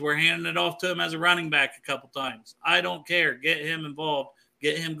that means we're handing it off to him as a running back a couple times. I don't care. Get him involved.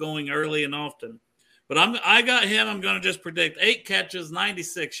 Get him going early and often. But I got him. I'm going to just predict 8 catches,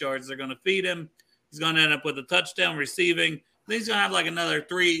 96 yards. They're going to feed him. He's going to end up with a touchdown receiving. Then he's going to have like another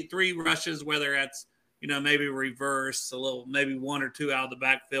three rushes, whether that's, maybe reverse, a little, maybe 1 or 2 out of the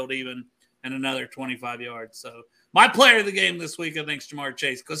backfield even, and another 25 yards. So my player of the game this week, I think, is Jamar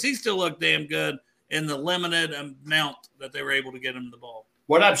Chase, because he still looked damn good in the limited amount that they were able to get him the ball.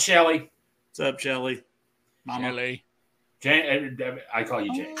 What up, Shelly? What's up, Shelly? Mama. Shelly. I call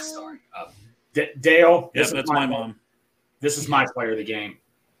you Jake. Sorry. Dale. Yep, that's my mom. This is my player of the game.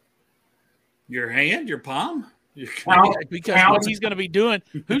 Your hand? Your palm? Because what he's going to be doing.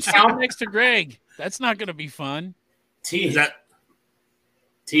 Who's sitting next to Greg? That's not going to be fun. T.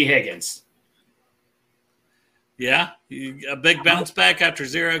 Higgins. Yeah, a big bounce back after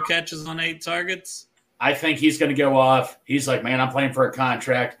 0 catches on 8 targets. I think he's going to go off. He's like, man, I'm playing for a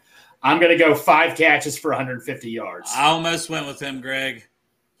contract. I'm going to go 5 catches for 150 yards. I almost went with him, Greg.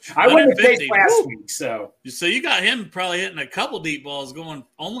 I went with Chase last week, so you got him probably hitting a couple deep balls, going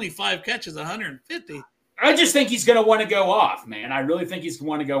only 5 catches, 150. I just think he's going to want to go off, man. I really think he's going to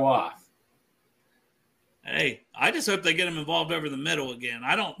want to go off. Hey, I just hope they get him involved over the middle again.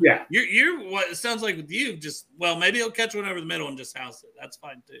 I don't. Yeah. You're what it sounds like with you. Maybe he'll catch one over the middle and just house it. That's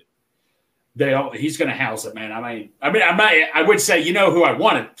fine too. He's going to house it, man. I would say, who I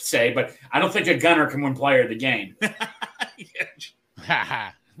want to say, but I don't think a gunner can win player of the game. Hey,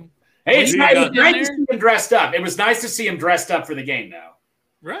 it's nice to see him dressed up. It was nice to see him dressed up for the game, though.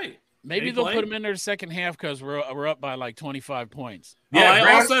 Right. Maybe they'll put him in there the second half because we're up by like 25 points. Yeah,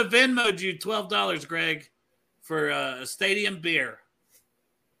 I also Venmo'd you $12, Greg, for a stadium beer.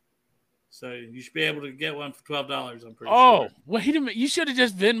 So you should be able to get one for $12. I'm pretty sure. Oh, wait a minute! You should have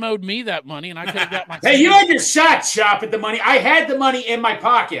just Venmo'd me that money, and I could have got my. Hey, you had your shot shop at the money. I had the money in my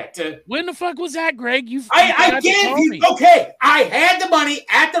pocket. When the fuck was that, Greg? I gave you. Okay, I had the money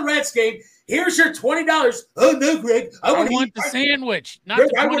at the Reds game. Here's your $20. Oh no, Greg! I want the sandwich, not the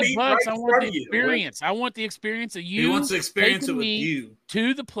 $20. I want the experience. I want the experience of you. He wants to experience it with you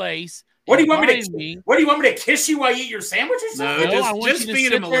to the place. What do you want me to? What do you want me to kiss you while you eat your sandwich or something? No, I want just you to feed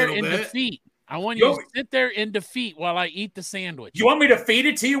sit him a there little in bit. defeat. I want you to sit there in defeat while I eat the sandwich. You want me to feed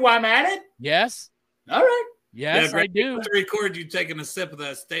it to you while I'm at it? Yes. All right. Yes, I do. To record you taking a sip of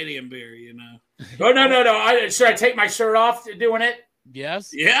that stadium beer, Oh no! Should I take my shirt off doing it?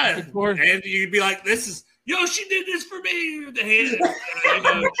 Yes. Yeah. And you'd be like, she did this for me. With the hand,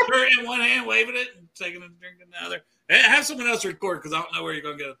 shirt in one hand, waving it, and taking a drink in the other. And have someone else record because I don't know where you're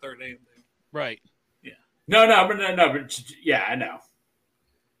going to get a third hand. Right. Yeah. No, but yeah, I know.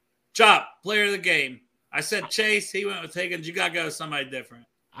 Chop, player of the game. I said Chase. He went with Higgins. You got to go with somebody different.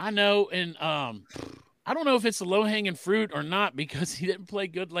 I know, and I don't know if it's a low-hanging fruit or not because he didn't play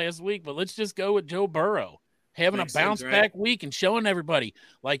good last week, but let's just go with Joe Burrow. Having a bounce-back week and showing everybody,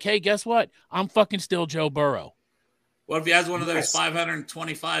 like, hey, guess what? I'm fucking still Joe Burrow. What if he has one of those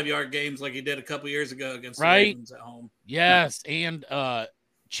 525-yard games like he did a couple years ago against the Ravens at home? Yes, and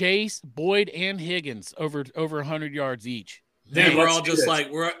Chase, Boyd, and Higgins over 100 yards each. Dude, we're all just like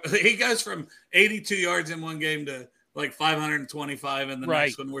he goes from 82 yards in one game to like 525 in the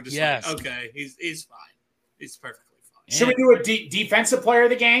next one. We're just like, okay, he's fine. He's perfectly fine. Should we do a defensive player of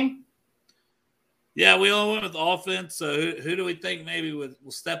the game? Yeah, we all went with offense. So who do we think maybe will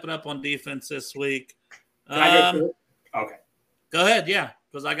step it up on defense this week? Okay. Go ahead, yeah,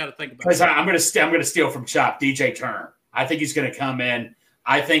 because I got to think about it. Because I'm going to steal from Chop, DJ Turner. I think he's going to come in.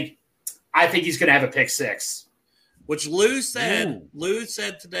 I think he's going to have a pick six. Which Lou said. Lou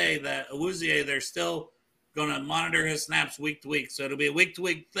said today that Awuzie, they're still going to monitor his snaps week to week. So it'll be a week to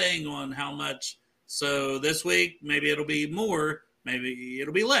week thing on how much. So this week, maybe it'll be more. Maybe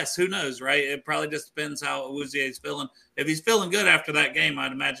it'll be less. Who knows, right? It probably just depends how Awuzie is feeling. If he's feeling good after that game,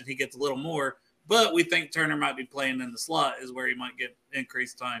 I'd imagine he gets a little more. But we think Turner might be playing in the slot is where he might get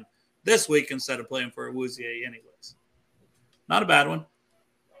increased time this week instead of playing for Awuzie anyways. Not a bad one.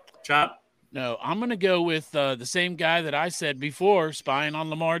 Chop? No, I'm going to go with the same guy that I said before, spying on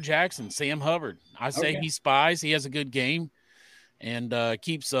Lamar Jackson, Sam Hubbard. I say he spies. He has a good game and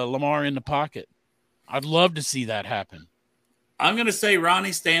keeps Lamar in the pocket. I'd love to see that happen. I'm going to say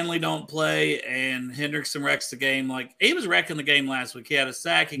Ronnie Stanley don't play and Hendrickson wrecks the game. Like he was wrecking the game last week. He had a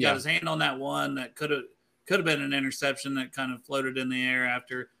sack. He got his hand on that one that could have been an interception that kind of floated in the air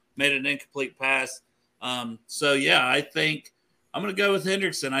after made an incomplete pass. I think I'm going to go with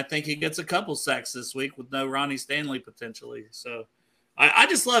Hendrickson. I think he gets a couple sacks this week with no Ronnie Stanley potentially. So I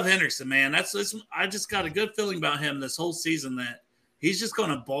just love Hendrickson, man. I just got a good feeling about him this whole season that he's just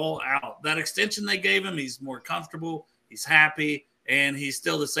going to ball out. That extension they gave him, he's more comfortable. He's happy, and he's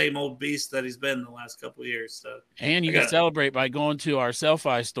still the same old beast that he's been the last couple of years. So, and you can celebrate by going to our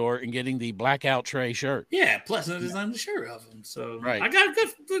Selfie store and getting the Blackout Trey shirt. Yeah, plus I designed the shirt of him. So I got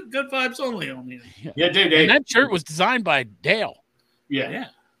good vibes only on him. Yeah, dude. And that shirt was designed by Dale. Yeah.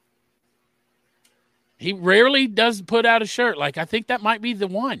 He rarely does put out a shirt. Like, I think that might be the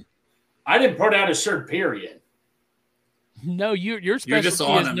one. I didn't put out a shirt, period. No, your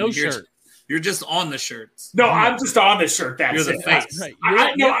specialty is no shirt. You're just on the shirts. No, I'm just on the shirt. That's You're the face. Right.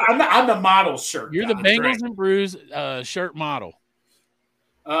 I'm the model shirt. You're the Bengals and Brews shirt model.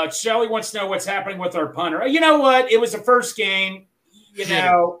 Shelly wants to know what's happening with our punter. You know what? It was the first game.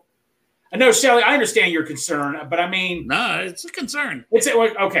 I know, Shelly, I understand your concern, but I mean. No, it's a concern.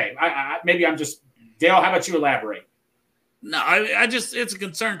 Okay. Maybe I'm just. Dale, how about you elaborate? No, it's a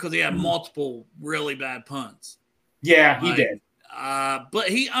concern because he had multiple really bad punts. Yeah, he did. But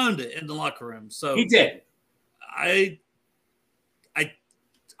he owned it in the locker room. So he did. I'm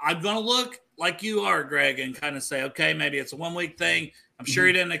going to look like you are, Greg, and kind of say, okay, maybe it's a 1 week thing. I'm sure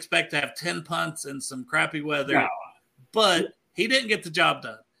he didn't expect to have 10 punts in some crappy weather, but he didn't get the job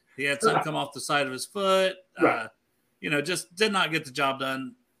done. He had some come off the side of his foot. Just did not get the job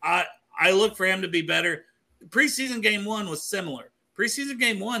done. I look for him to be better. Preseason game 1 was similar. Preseason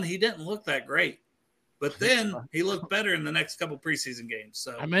game 1, he didn't look that great. But then he looked better in the next couple preseason games.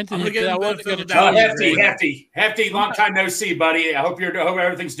 So I meant to get Hefty, long time no see, buddy. I hope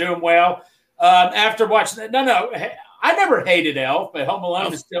everything's doing well. After watching that, I never hated Elf, but Home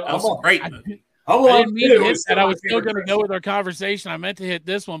Alone is still a great movie. Home Alone I didn't mean to hit that. I was still going to go with our conversation. I meant to hit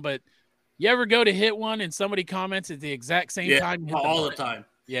this one, but you ever go to hit one and somebody comments at the exact same time? All the time.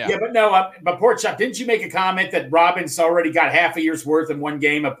 Yeah, but no, but Pork Chop, didn't you make a comment that Robbins already got half a year's worth in one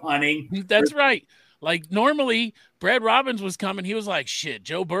game of punting? That's right. Like normally, Brad Robbins was coming. He was like, "Shit,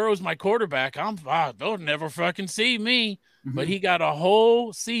 Joe Burrow's my quarterback. They'll never fucking see me." Mm-hmm. But he got a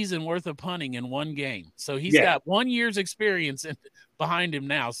whole season worth of punting in one game, so he's got 1 year's experience behind him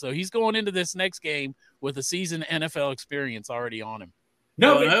now. So he's going into this next game with a season NFL experience already on him.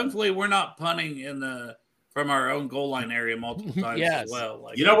 No, hopefully we're not punting from our own goal line area multiple times as well.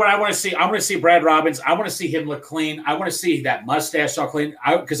 You know what I want to see? I want to see Brad Robbins. I want to see him look clean. I want to see that mustache all clean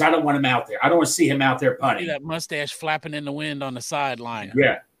because I don't want him out there. I don't want to see him out there punting. See that mustache flapping in the wind on the sideline.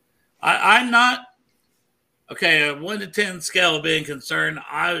 Yeah. I'm not Okay, a 1 to 10 scale of being concerned.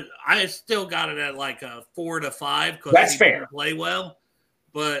 I still got it at like a 4 to 5 because That's he fair. didn't play well.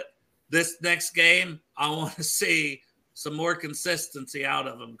 But this next game, I want to see some more consistency out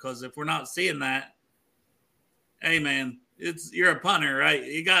of him because if we're not seeing that, hey man, you're a punter, right?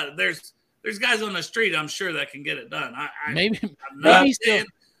 There's guys on the street, I'm sure, that can get it done. I'm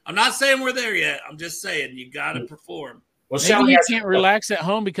not saying we're there yet. I'm just saying you got to perform. Well, maybe he can't relax at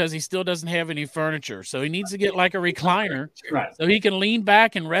home because he still doesn't have any furniture. So he needs to get like a recliner so he can lean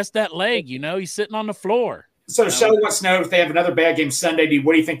back and rest that leg. He's sitting on the floor. So Shelly wants to know if they have another bad game Sunday.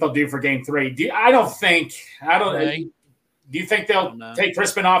 What do you think they'll do for game 3? Do you think they'll take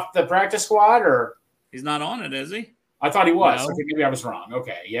Crispin off the practice squad or? He's not on it, is he? I thought he was. No. Okay, maybe I was wrong.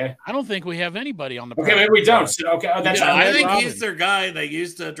 Okay, yeah. I don't think we have anybody on the Okay, maybe we don't. So, okay, I think he's their guy. They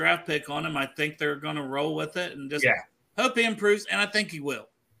used a draft pick on him. I think they're going to roll with it and just hope he improves, and I think he will.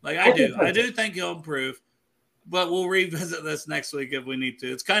 I do think he'll improve, but we'll revisit this next week if we need to.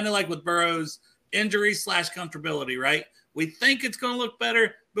 It's kind of like with Burrow's injury / comfortability, right? We think it's going to look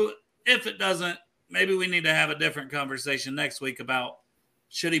better, but if it doesn't, maybe we need to have a different conversation next week about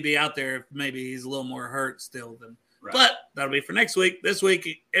should he be out there if maybe he's a little more hurt still than. Right. But that'll be for next week. This week,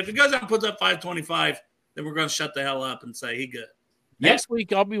 if he goes out and puts up 525, then we're going to shut the hell up and say he good. Next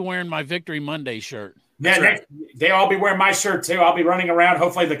week, I'll be wearing my Victory Monday shirt. They'll all be wearing my shirt too. I'll be running around.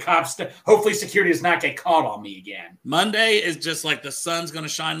 Hopefully hopefully security does not get caught on me again. Monday is just like the sun's going to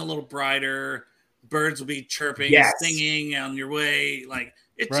shine a little brighter. Birds will be chirping, singing on your way. Like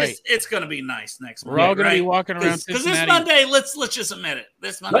it's going to be nice next Monday. We're all going to be walking around because this Monday, let's just admit it.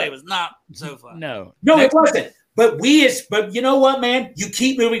 This Monday was not so fun. No, it wasn't. But you know what, man? You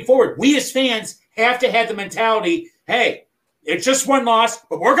keep moving forward. We as fans have to have the mentality, hey, it's just one loss,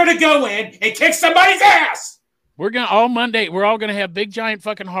 but we're going to go in and kick somebody's ass. We're all going to have big, giant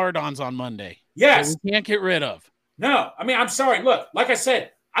fucking hard-ons on Monday. Yes. That we can't get rid of. No. I mean, I'm sorry. Look, like I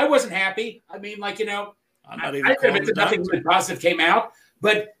said, I wasn't happy. I mean, nothing really positive came out,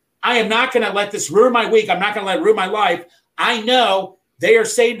 but I am not going to let this ruin my week. I'm not going to let it ruin my life. I know they are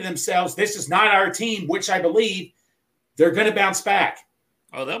saying to themselves, this is not our team, which I believe they're going to bounce back.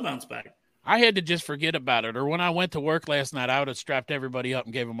 Oh, they'll bounce back. I had to just forget about it. Or when I went to work last night, I would have strapped everybody up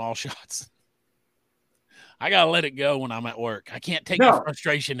and gave them all shots. I got to let it go when I'm at work. I can't take the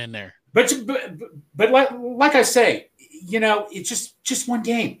frustration in there. But like I say, it's just one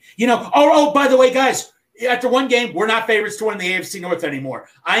game. By the way, guys, after one game, we're not favorites to win the AFC North anymore.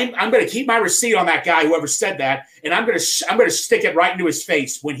 I'm going to keep my receipt on that guy, whoever said that, and I'm going to stick it right into his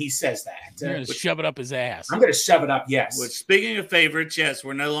face when he says that. You're going to shove it up his ass. I'm going to shove it up, yes. Which, speaking of favorites, yes,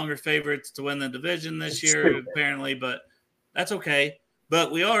 we're no longer favorites to win the division this year, apparently, but that's okay.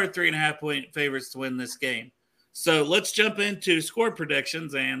 But we are 3.5-point favorites to win this game. So let's jump into score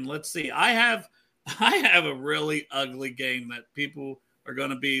predictions, and let's see. I have a really ugly game that people are going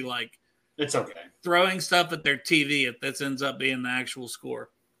to be like, it's okay, throwing stuff at their TV if this ends up being the actual score.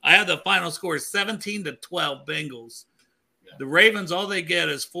 I have the final score 17-12 Bengals. Yeah. The Ravens, all they get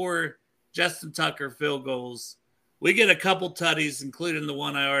is 4 Justin Tucker field goals. We get a couple tutties, including the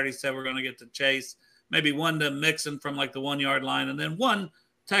one I already said we're going to get to Chase. Maybe one to Mixon from like the 1-yard line, and then one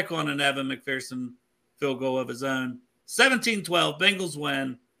tackle on an Evan McPherson field goal of his own. 17-12, Bengals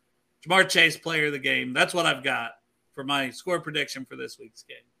win. Jamar Chase, player of the game. That's what I've got for my score prediction for this week's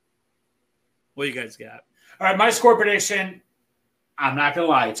game. What do you guys got? All right, my score prediction, I'm not going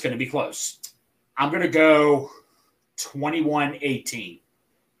to lie, it's going to be close. I'm going to go 21-18.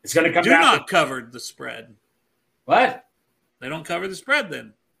 It's going to come down. Do not cover the spread. What? They don't cover the spread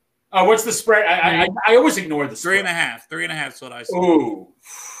then. Oh, what's the spread? I always ignore the spread. 3.5. 3.5 is what I said. Ooh.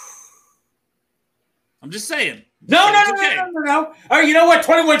 I'm just saying. No. All right, you know what?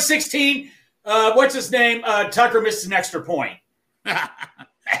 21-16. What's his name? Tucker missed an extra point. Yeah,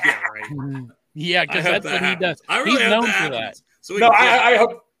 right. Yeah, because that's what he does. I really He's hope known that for happens. that. So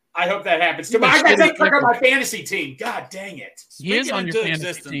I hope that happens too. I got to take Tucker on my fantasy team. God dang it. He is on your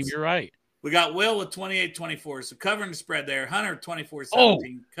fantasy team. You're right. We got Will with 28-24. So covering the spread there. Hunter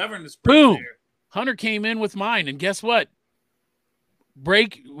 24-17. Covering the spread boom. there. Hunter came in with mine, and guess what?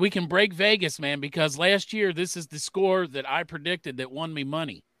 We can break Vegas, man, because last year this is the score that I predicted that won me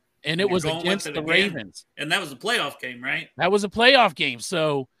money. And it was against the Ravens. And that was a playoff game, right? That was a playoff game.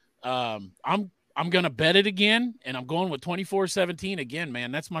 So I'm going to bet it again, and I'm going with 24-17 again,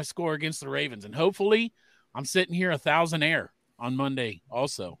 man. That's my score against the Ravens. And hopefully I'm sitting here 1,000 air on Monday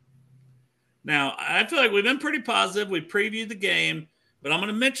also. Now, I feel like we've been pretty positive. We previewed the game, but I'm going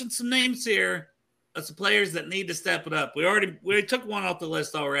to mention some names here of some players that need to step it up. We took one off the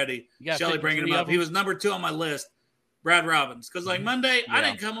list already. Shelly bringing him up. He was number 2 on my list. Brad Robbins. Because like Monday, I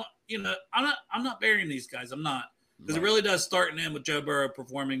didn't come. I'm not burying these guys. I'm not, because it really does start and end with Joe Burrow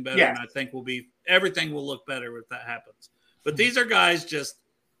performing better, and I think everything will look better if that happens. But these are guys just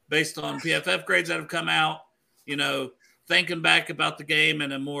based on PFF grades that have come out, thinking back about the game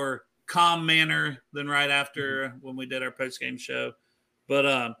in a more calm manner than right after when we did our post-game show.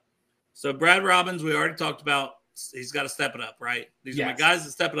 But so Brad Robbins, we already talked about, he's got to step it up, right? These are my guys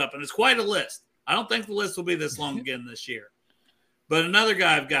that step it up, and it's quite a list. I don't think the list will be this long again this year. But another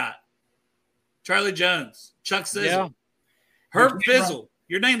guy I've got, Charlie Jones, Chuck Sizzle, Herb Fizzle.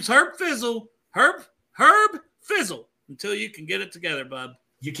 Your name's Herb Fizzle. Herb Fizzle. Until you can get it together, bud.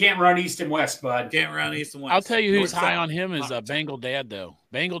 You can't run east and west, bud. Can't run east and west. I'll tell you who's high on him is Bengal Dad, though.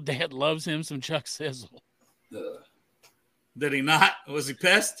 Bengal Dad loves him some Chuck Sizzle. Did he not? Was he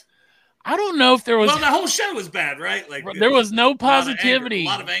pissed? I don't know if there was. Well, the whole show was bad, right? Like there was no positivity. A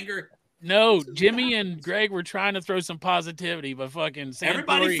lot of anger. No, Jimmy and Greg were trying to throw some positivity, but fucking Santori,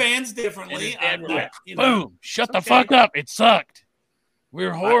 everybody fans differently. Boom! Shut the fuck up! It sucked.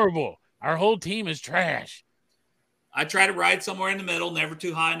 We're horrible. Our whole team is trash. I try to ride somewhere in the middle, never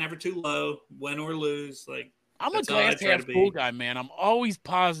too high, never too low, win or lose. Like I'm a glass half full guy, man. I'm always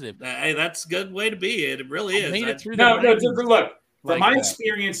positive. Hey, that's a good way to be. It really is. Made it through look, from my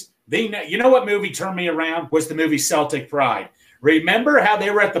experience, you know what movie turned me around was the movie Celtic Pride. Remember how they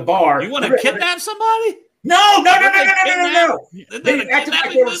were at the bar? You want to kidnap somebody? No. They acted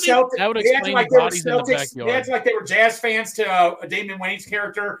like they were Celtics. That would explain the bodies in the backyard. They acted like they were Jazz fans to Damon Wayne's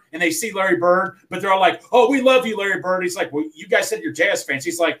character, and they see Larry Bird, but they're all like, "Oh, we love you, Larry Bird." He's like, "Well, you guys said you're Jazz fans."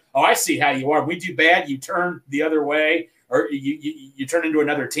 He's like, "Oh, I see how you are. We do bad, you turn the other way, or you turn into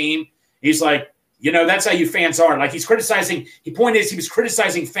another team." He's like, that's how you fans are. Like he's criticizing. He was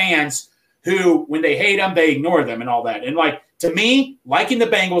criticizing fans who, when they hate them, they ignore them and all that. And like to me, liking the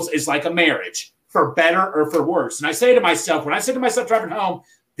Bengals is like a marriage. For better or for worse. And I say to myself, driving home,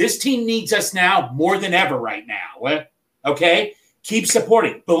 this team needs us now more than ever right now. Okay? Keep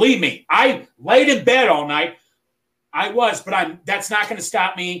supporting. Believe me, I laid in bed all night. But that's not going to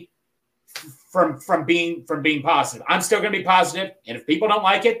stop me from being positive. I'm still going to be positive, and if people don't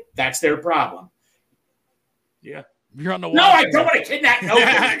like it, that's their problem. Yeah. You're on the No, I don't want to kidnap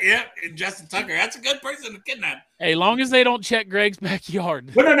nobody. Yeah, Justin Tucker. That's a good person to kidnap. Hey, long as they don't check Greg's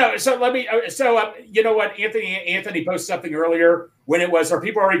backyard. Well, no. So let me. You know what? Anthony posted something earlier when it was, are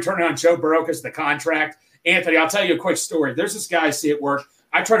people already turning on Joe Burrow because of the contract? Anthony, I'll tell you a quick story. There's this guy I see at work.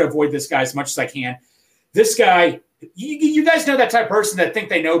 I try to avoid this guy as much as I can. This guy, you guys know that type of person that think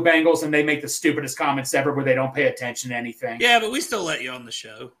they know Bengals and they make the stupidest comments ever where they don't pay attention to anything. Yeah, but we still let you on the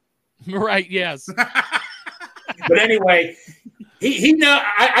show. Right? Yes. But anyway,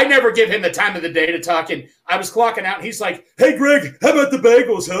 I never give him the time of the day to talk. And I was clocking out, and he's like, "Hey, Greg, how about the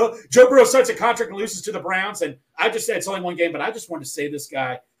Bengals, huh? Joe Burrow signs a contract and loses to the Browns." And I just said it's only one game, but I just wanted to say to this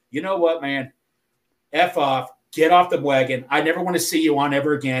guy, you know what, man? F off. Get off the wagon. I never want to see you on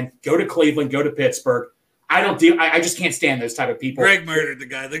ever again. Go to Cleveland. Go to Pittsburgh. I just can't stand those type of people. Greg murdered the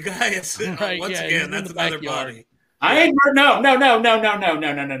guy. The guy is, once again, that's another body. I ain't no.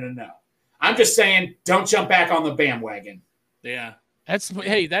 I'm just saying, don't jump back on the bandwagon. Yeah.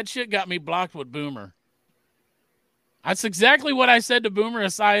 That shit got me blocked with Boomer. That's exactly what I said to Boomer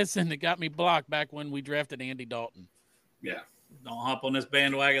Esiason that got me blocked back when we drafted Andy Dalton. Yeah. Don't hop on this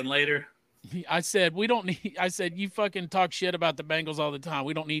bandwagon later. I said, you fucking talk shit about the Bengals all the time.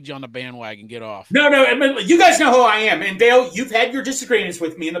 We don't need you on the bandwagon. Get off. No. I mean, you guys know who I am. And Dale, you've had your disagreements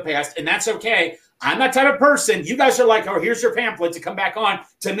with me in the past, and that's okay. I'm that type of person. You guys are like, oh, here's your pamphlet to come back on.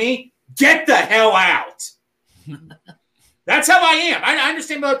 To me, get the hell out. That's how I am. I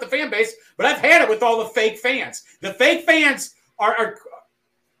understand about the fan base, but I've had it with all the fake fans. The fake fans are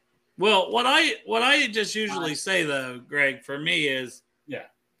well, what I just usually say though, Greg, for me is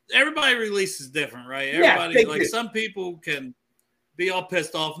everybody releases different, right? Everybody like some people can be all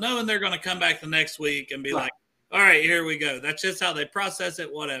pissed off knowing they're going to come back the next week and be like, all right, here we go. That's just how they process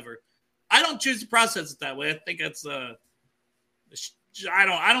it, whatever. I don't choose to process it that way. I think that's I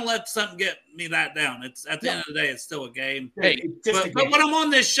don't let something get me that down. It's at the end of the day, it's still a game. Hey, but when I'm on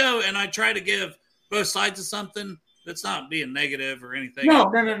this show and I try to give both sides of something, that's not being negative or anything. No.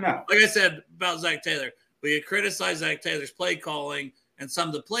 Like I said about Zach Taylor, we had criticized Zach Taylor's play calling and some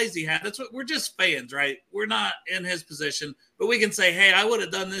of the plays he had. That's what we're just fans, right? We're not in his position, but we can say, hey, I would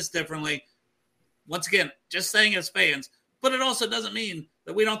have done this differently. Once again, just saying as fans, but it also doesn't mean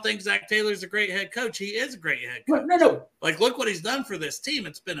that we don't think Zach Taylor's a great head coach. He is a great head coach. No. Like, look what he's done for this team.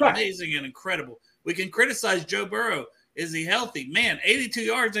 It's been amazing and incredible. We can criticize Joe Burrow. Is he healthy? Man, 82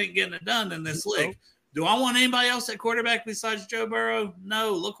 yards ain't getting it done in this league. Do I want anybody else at quarterback besides Joe Burrow?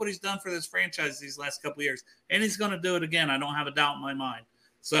 No. Look what he's done for this franchise these last couple of years. And he's going to do it again. I don't have a doubt in my mind.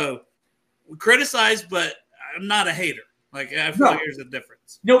 So we criticize, but I'm not a hater. Like, I feel like there's a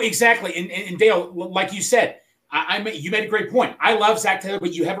difference. No, exactly. And Dale, like you said, you made a great point. I love Zach Taylor,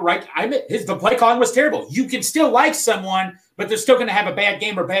 but you have a right. The play calling was terrible. You can still like someone, but they're still going to have a bad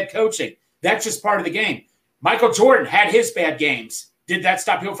game or bad coaching. That's just part of the game. Michael Jordan had his bad games. Did that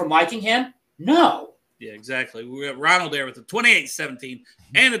stop people from liking him? No. Yeah, exactly. We got Ronald there with the 28-17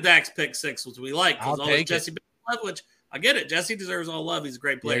 and a Dax pick six, which we like because all this Jesse love, which I get it. Jesse deserves all love. He's a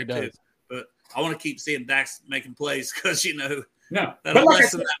great player too. But I want to keep seeing Dax making plays because that'll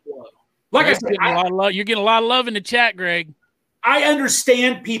lessen that blow. Like I said, you're getting a lot of love in the chat, Greg. I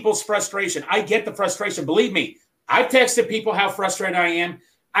understand people's frustration. I get the frustration. Believe me, I've texted people how frustrated I am.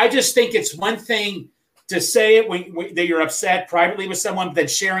 I just think it's one thing to say it when that you're upset privately with someone, than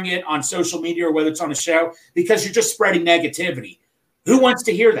sharing it on social media or whether it's on a show, because you're just spreading negativity. Who wants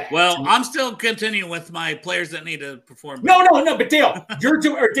to hear that? Well, I'm still continuing with my players that need to perform. No. But Dale,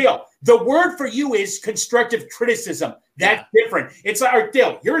 Dale, the word for you is constructive criticism. That's different. It's like,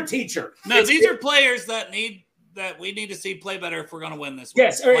 Dale, you're a teacher. No, these are players that we need to see play better if we're going to win this.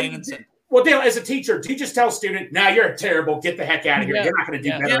 Yes, plain and simple. Well, Dale, as a teacher, do you just tell a student, "Nah, you're terrible. Get the heck out of here. You're not going to do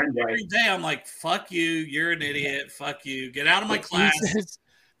better anyway." Every day, I'm like, "Fuck you. You're an idiot. Fuck you. Get out of my class."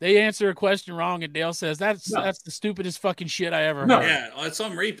 They answer a question wrong, and Dale says, that's the stupidest fucking shit I ever heard. Yeah, it's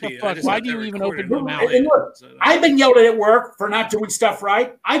on repeat. Why do you even open your mouth? Look, I've been yelled at work for not doing stuff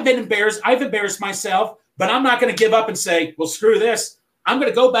right. I've been embarrassed. I've embarrassed myself, but I'm not going to give up and say, well, screw this. I'm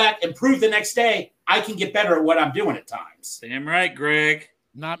going to go back and prove the next day I can get better at what I'm doing at times. Damn right, Greg.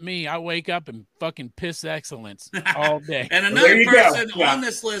 Not me. I wake up and fucking piss excellence all day. And another person on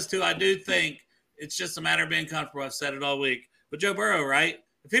this list who I do think it's just a matter of being comfortable. I've said it all week. But Joe Burrow, right?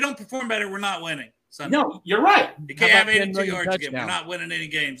 If he don't perform better, we're not winning Sunday. No, you're right. You can't have 82 yards again. We're not winning any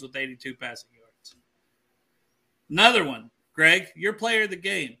games with 82 passing yards. Another one, Greg, your player of the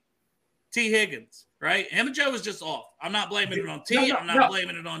game, T. Higgins, right? Him and Joe was just off. I'm not blaming it on T. I'm not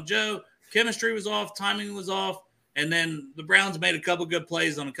blaming it on Joe. Chemistry was off. Timing was off. And then the Browns made a couple good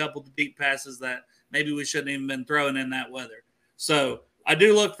plays on a couple of deep passes that maybe we shouldn't even been throwing in that weather. So I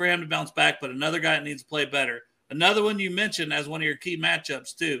do look for him to bounce back, but another guy that needs to play better. Another one you mentioned as one of your key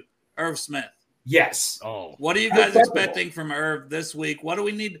matchups too, Irv Smith. Yes. Oh, what are you guys expecting from Irv this week? What do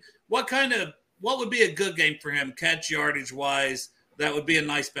we need? What would be a good game for him, catch yardage wise? That would be a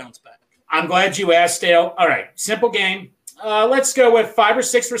nice bounce back. I'm glad you asked, Dale. All right, simple game. Let's go with 5 or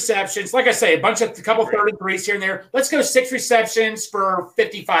 6 receptions. Like I say, a couple 33s here and there. Let's go 6 receptions for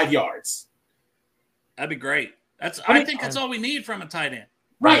 55 yards. That'd be great. I think that's all we need from a tight end.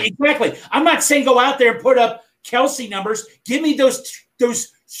 Right, exactly. I'm not saying go out there and put up Kelsey numbers. Give me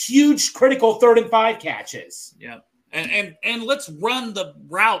those huge critical 3rd and 5 catches. Yeah. And let's run the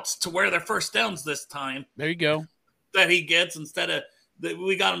routes to where they're first downs this time. There you go. That he gets instead of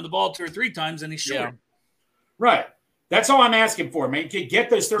we got him the ball 2 or 3 times and he's short. Yeah. Right. That's all I'm asking for, man. Get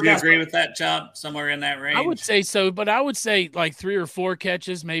those 3rd downs. Do you agree with that, Chop? Somewhere in that range? I would say so, but I would say like 3 or 4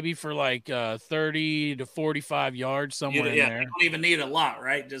 catches, maybe for like 30 to 45 yards, somewhere in there. You don't even need a lot,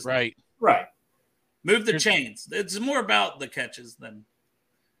 right? Just right. Move the chains. It's more about the catches than.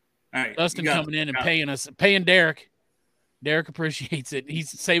 All right, Dustin coming in and paying Derek. Derek appreciates it. He's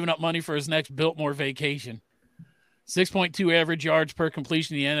saving up money for his next Biltmore vacation. 6.2 average yards per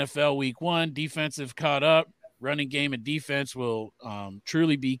completion in the NFL week 1. Defensive caught up. Running game and defense will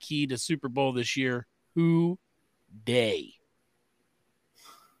truly be key to Super Bowl this year. Who day?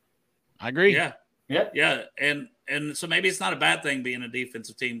 I agree. Yeah. And so maybe it's not a bad thing being a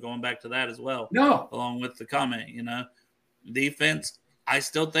defensive team, going back to that as well. No. Along with the comment, defense, I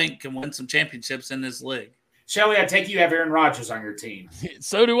still think can win some championships in this league. Shelly, I take you have Aaron Rodgers on your team.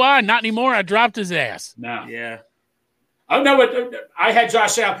 So do I. Not anymore. I dropped his ass. No. Yeah. Oh, no, I had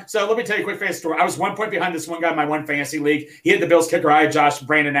Josh Allen. So let me tell you a quick fantasy story. I was 1 point behind this one guy in my one fantasy league. He had the Bills kicker. I had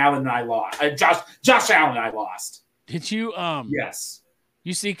Brandon Allen, and I lost. Josh Allen, and I lost. Did you? Yes.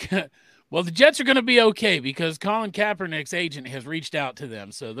 You see, well, the Jets are going to be okay because Colin Kaepernick's agent has reached out to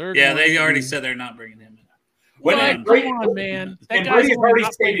them. So they're they already said they're not bringing him in. Come on, man. That guy's already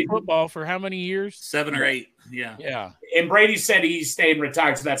played football for how many years? 7 or 8. Yeah. Yeah. And Brady said he's staying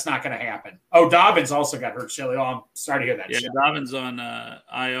retired, so that's not going to happen. Oh, Dobbins also got hurt, Shelly. Oh, I'm sorry to hear that. Yeah, Dobbins on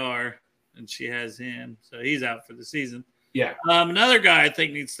IR, and she has him. So he's out for the season. Yeah. Another guy I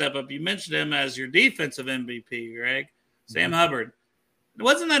think needs to step up. You mentioned him as your defensive MVP, Greg. Sam Hubbard. It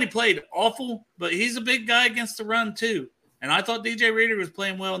wasn't that he played awful, but he's a big guy against the run too. And I thought DJ Reader was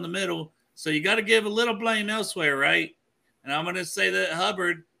playing well in the middle. So you got to give a little blame elsewhere, right? And I'm going to say that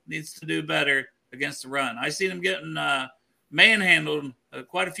Hubbard needs to do better against the run. I seen him getting manhandled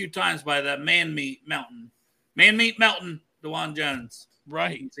quite a few times by that man-meat mountain, DeJuan Jones.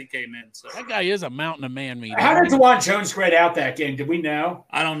 Right. He came in. So that guy is a mountain of man meat. How did DeJuan Jones grade out that game? Did we know?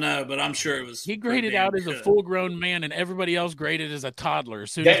 I don't know, but I'm sure it was. He graded out as a full-grown man, and everybody else graded as a toddler.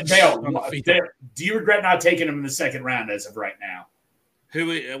 As soon as do you regret not taking him in the second round as of right now?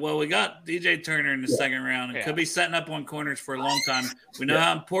 We got DJ Turner in the second round, and could be setting up on corners for a long time. We know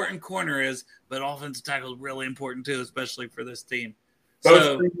how important corner is, but offensive tackle is really important too, especially for this team.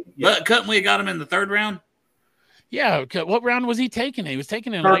 But couldn't we have got him in the third round? Yeah, what round was he taking? He was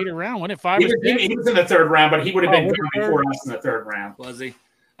taking in a later round. Wasn't it 5 or 6? He was in the third round, but he would have been gone before us in the third round. Was he?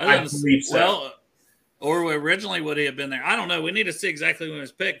 I believe so. Well, or originally would he have been there? I don't know. We need to see exactly when he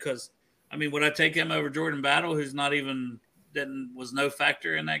was picked because, I mean, would I take him over Jordan Battle, who's not even was no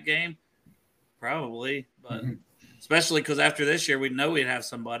factor in that game? Probably, but especially because after this year, we know we'd have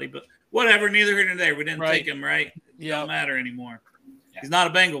somebody. But whatever, neither here nor there. We didn't take him, right? It don't matter anymore. Yeah. He's not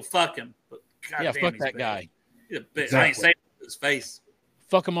a Bengal. Fuck him. But fuck that guy. Exactly. I ain't saying his face.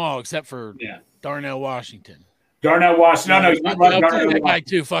 Fuck them all except for Darnell Washington. Darnell Washington. No, you love Darnell that guy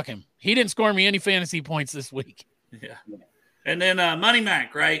too. Fuck him. He didn't score me any fantasy points this week. Yeah. And then Money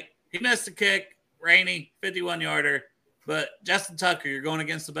Mac, right? He missed a kick, rainy, 51-yarder. But Justin Tucker, you're going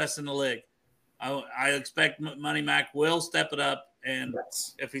against the best in the league. I expect Money Mac will step it up. And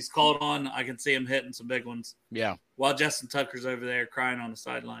if he's called on, I can see him hitting some big ones. Yeah. While Justin Tucker's over there crying on the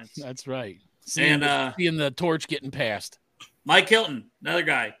sidelines. That's right. Seeing the torch getting passed. Mike Hilton, another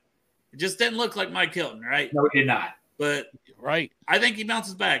guy. It just didn't look like Mike Hilton, right? No, it did not. But I think he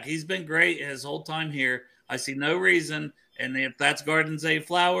bounces back. He's been great his whole time here. I see no reason. And if that's Garden Zay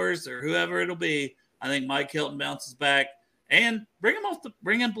Flowers or whoever it'll be, I think Mike Hilton bounces back. And bring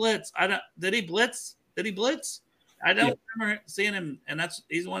him blitz. Did he blitz? I don't remember seeing him, and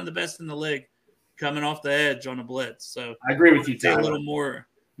he's one of the best in the league coming off the edge on a blitz. So I agree with you, Tyler. A little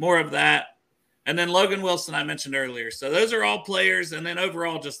more of that. And then Logan Wilson, I mentioned earlier. So those are all players, and then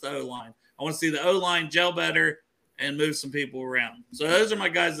overall just the O-line. I want to see the O-line gel better and move some people around. So those are my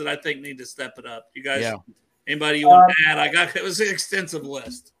guys that I think need to step it up. You guys, anybody you want to add? It was an extensive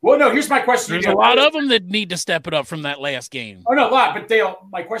list. Well, no, here's my question. There's a lot of them that need to step it up from that last game. Oh, no, a lot. But Dale,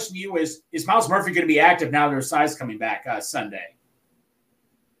 my question to you is Miles Murphy going to be active now their size coming back Sunday?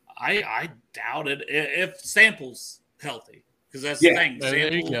 I doubt it. If Sample's healthy, because that's the thing.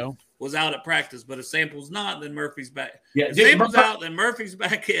 Sample was out at practice, but if Sample's not, then Murphy's back. Yeah, if Sample's out, then Murphy's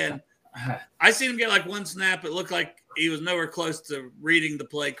back in. I seen him get like one snap. It looked like he was nowhere close to reading the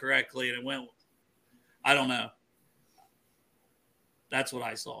play correctly, and it went – I don't know. That's what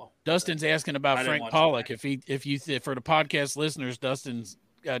I saw. Dustin's asking about Frank Pollock. If for the podcast listeners, Dustin's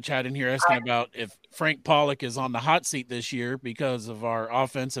chat in here asking about if Frank Pollock is on the hot seat this year because of our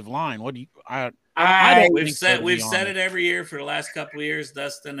offensive line. What do you? I don't. We've said it every year for the last couple of years,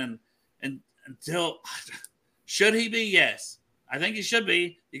 Dustin, and until should he be? Yes, I think he should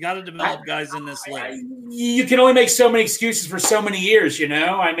be. You got to develop guys in this league. You can only make so many excuses for so many years. You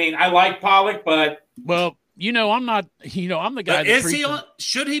know, I mean, I like Pollock, but I'm not. I'm the guy. Is he on?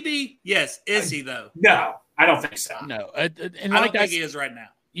 Should he be? Yes. Is he though? No, I don't think so. No, I don't think he is right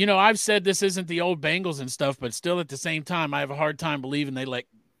now. I've said this isn't the old Bengals and stuff, but still at the same time, I have a hard time believing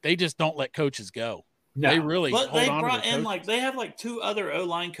they just don't let coaches go. No. They really. But they brought in they have like 2 other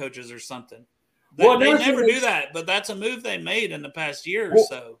O-line coaches or something. They never do that, but that's a move they made in the past year or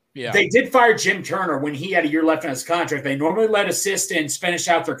so. Yeah, they did fire Jim Turner when he had a year left on his contract. They normally let assistants finish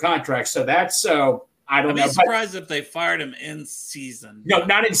out their contracts, so that's so. I don't know. I'd be surprised if they fired him in season. No,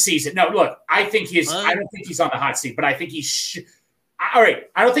 not in season. No, look, I think I don't think he's on the hot seat, but I think he should. All right,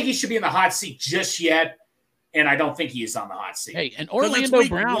 I don't think he should be in the hot seat just yet, and I don't think he is on the hot seat. Hey, and Orlando week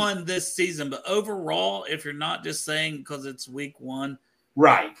Brown one this season, but overall, if you're not just saying because it's week 1,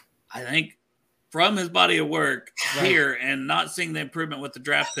 right? I think from his body of work here and not seeing the improvement with the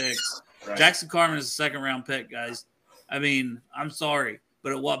draft picks, Jackson Carman is a 2nd-round pick, guys. I mean, I'm sorry,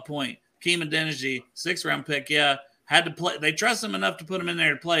 but at what point? Keeman Deniji, 6th-round pick, had to play. They trust him enough to put him in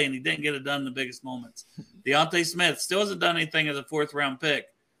there to play, and he didn't get it done in the biggest moments. Deontay Smith still hasn't done anything as a 4th-round pick.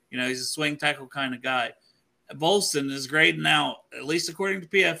 He's a swing tackle kind of guy. Volson is grading out, at least according to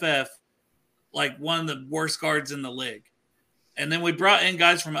PFF, like one of the worst guards in the league. And then we brought in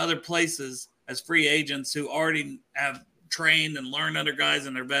guys from other places as free agents who already have trained and learned under guys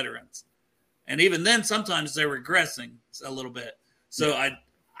and they're veterans. And even then, sometimes they're regressing a little bit. So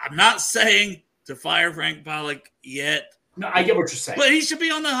I'm not saying to fire Frank Pollock yet. No, I get what you're saying. But he should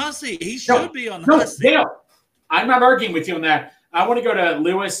be on the hot seat. He should be on the hot seat. Dale, I'm not arguing with you on that. I want to go to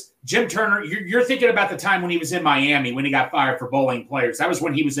Lewis. Jim Turner, you're thinking about the time when he was in Miami when he got fired for bullying players. That was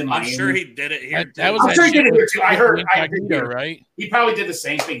when he was in Miami. I'm sure he did it here. I'm sure he did it here too. I heard right? He probably did the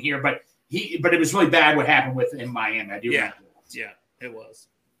same thing here, but it was really bad what happened with in Miami. I do. Yeah, it was.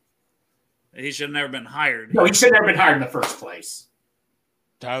 He should have never been hired. No, he should have never been hired in the first place.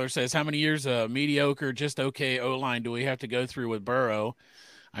 Tyler says, how many years of mediocre, just okay O-line do we have to go through with Burrow?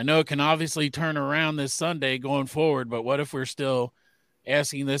 I know it can obviously turn around this Sunday going forward, but what if we're still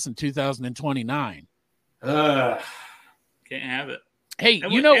asking this in 2029? Can't have it. Hey,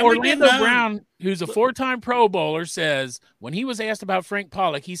 Orlando Brown, who's a 4-time Pro Bowler, says when he was asked about Frank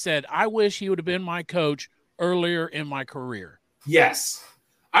Pollock, he said, I wish he would have been my coach earlier in my career. Yes.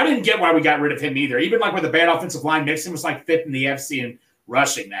 I didn't get why we got rid of him either. Even like with the bad offensive line, Mixon was like 5th in the FC in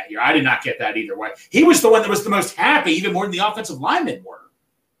rushing that year. I did not get that either way. He was the one that was the most happy, even more than the offensive linemen were.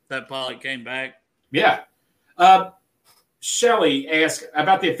 That Pollock came back. Yeah. Shelley asked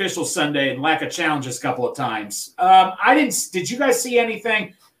about the official Sunday and lack of challenges a couple of times. Did you guys see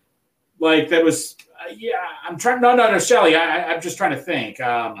anything like that was I'm trying. No, Shelley, I'm just trying to think.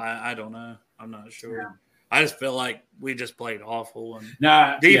 I don't know. I'm not sure. Yeah. I just feel like we just played awful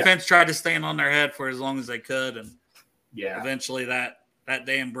and defense tried to stand on their head for as long as they could. And eventually that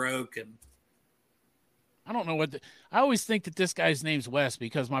dam broke. And I don't know I always think that this guy's name's Wes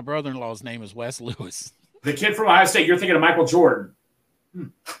because my brother-in-law's name is Wes Lewis. The kid from Ohio State, you're thinking of Michael Jordan.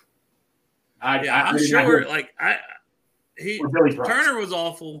 I'm sure. Turner was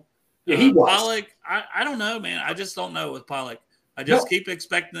awful. Yeah, he was. Pollock, I don't know, man. I just don't know with Pollock. I just keep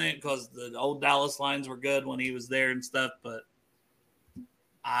expecting it because the old Dallas lines were good when he was there and stuff, but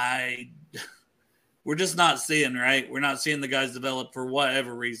we're just not seeing, right? We're not seeing the guys develop for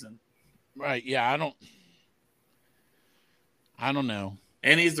whatever reason. Right. Yeah, I don't know.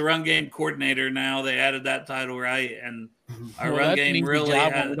 And he's the run game coordinator now. They added that title, right? And our run game really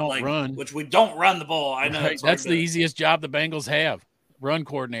has, run. Which we don't run the ball. I know that's the easiest job the Bengals have. Run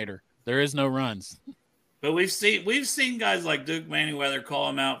coordinator. There is no runs. But we've seen guys like Duke Manyweather call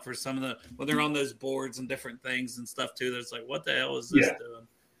him out for some of when they're on those boards and different things and stuff too. That's like, what the hell is this doing?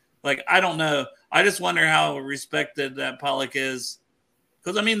 Like, I don't know. I just wonder how respected that Pollock is.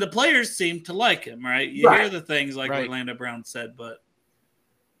 Because, I mean, the players seem to like him, right? You hear the things like Orlando Brown said, but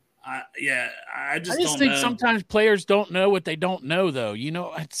I just think sometimes players don't know what they don't know, though,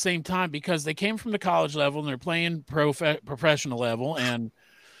 at the same time, because they came from the college level and they're playing professional level, and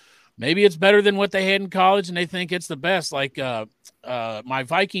maybe it's better than what they had in college and they think it's the best. Like my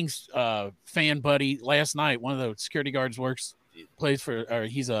Vikings fan buddy last night, one of the security guards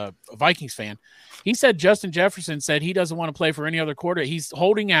he's a Vikings fan. He said Justin Jefferson said he doesn't want to play for any other quarterback. He's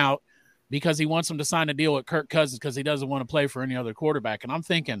holding out because he wants him to sign a deal with Kirk Cousins because he doesn't want to play for any other quarterback. And I'm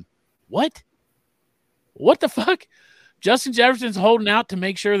thinking, what? What the fuck? Justin Jefferson's holding out to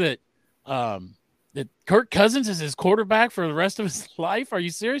make sure that that Kirk Cousins is his quarterback for the rest of his life? Are you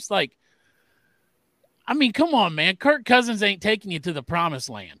serious? Like, I mean, come on, man. Kirk Cousins ain't taking you to the promised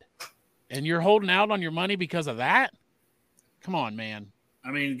land. And you're holding out on your money because of that? Come on, man.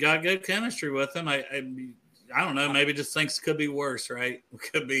 I mean, got good chemistry with him. I don't know. Maybe just thinks it could be worse, right? It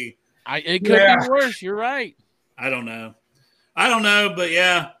could be. It could be worse. You're right. I don't know. But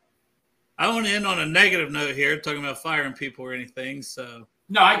yeah, I want to end on a negative note here, talking about firing people or anything. So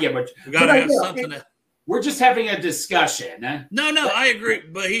no, I get what we got to have something. We're just having a discussion. No, I agree.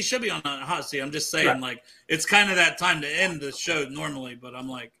 But he should be on a hot seat. I'm just saying, like, it's kind of that time to end the show normally. But I'm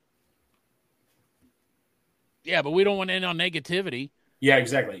like, yeah, but we don't want to end on negativity. Yeah,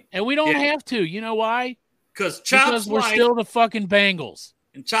 exactly. And we don't have to. You know why? Because we're still the fucking Bengals.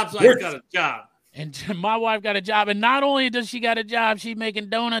 And Chop's wife got a job. And my wife got a job. And not only does she got a job, she's making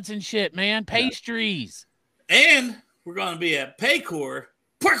donuts and shit, man. Pastries. And we're going to be at Paycor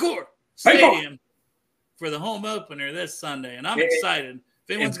Stadium for the home opener this Sunday. And I'm excited.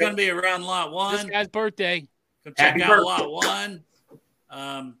 If anyone's going to be around Lot 1. This guy's birthday. Come check out Lot 1.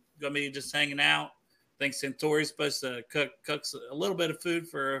 Going to be just hanging out. I think Santori's supposed to cook a little bit of food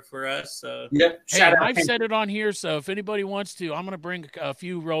for us. So I've said it on here, so if anybody wants to, I'm going to bring a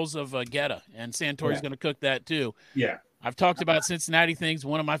few rolls of Geta, and Santori's going to cook that too. Yeah. I've talked about Cincinnati things.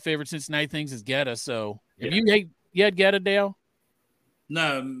 One of my favorite Cincinnati things is Geta. So if you had Geta, Dale?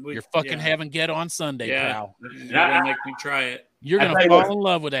 No. You're fucking having Geta on Sunday, pal. You're going to make me try it. You're going to fall in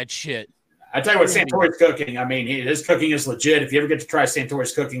love with that shit. I tell you what, Santori's cooking. I mean, his cooking is legit. If you ever get to try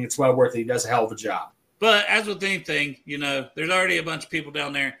Santori's cooking, it's well worth it. He does a hell of a job. But as with anything, there's already a bunch of people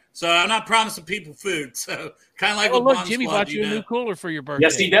down there. So I'm not promising people food. So kind of like with Bond Jimmy Squad, bought you a new cooler for your birthday.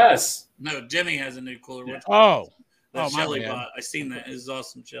 Yes, he does. No, Jimmy has a new cooler. Yeah. That Shelly bought. I seen that. It was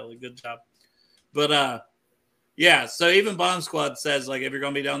awesome, Shelly. Good job. But, Yeah, so even Bomb Squad says, like, if you're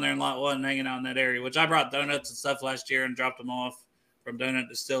going to be down there in Lot 1 hanging out in that area, which I brought donuts and stuff last year and dropped them off from Donut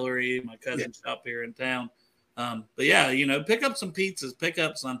Distillery, my cousin's shop here in town. But, yeah, pick up some pizzas, pick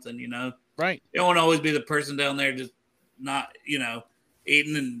up something, Right. You don't want to always be the person down there just not,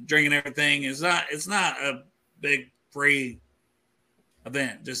 eating and drinking everything. It's not a big free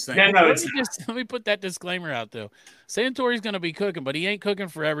event. Just saying. Yeah, no, let me put that disclaimer out, though. Santori's going to be cooking, but he ain't cooking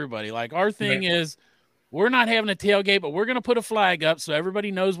for everybody. Like, our thing is, we're not having a tailgate, but we're going to put a flag up so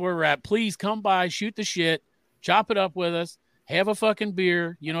everybody knows where we're at. Please come by, shoot the shit, chop it up with us, have a fucking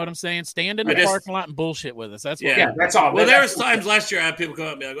beer. You know what I'm saying? Stand in the parking lot and bullshit with us. That's what that's all. Well, there was times last year I had people come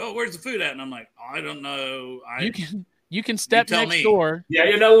up and be like, "Oh, where's the food at?" And I'm like, "I don't know." You can step next door. Yeah,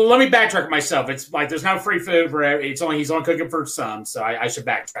 let me backtrack myself. It's like there's no free food for he's only cooking for some, so I should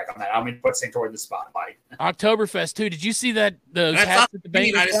backtrack on that. I mean, put Santori in the spotlight. Oktoberfest too. Did you see those hats at the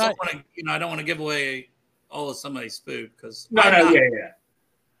Bengals? I just don't want to. I don't want to give away all of somebody's food because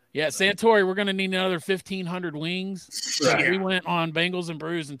yeah. Santori, we're gonna need another 1,500 wings. Right. We went on Bengals and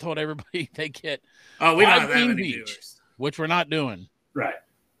Brews and told everybody they get. We don't have that many Beach, viewers, which we're not doing. Right.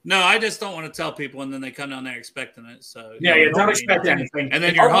 No, I just don't want to tell people, and then they come down there expecting it. So don't expect anything, and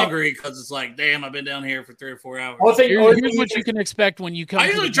then you're hungry because it's like, damn, I've been down here for 3 or 4 hours. Here's what you can expect when you come. I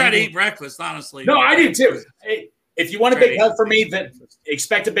usually try to eat breakfast, honestly. No, I do too. Hey, if you want a big hug from me, then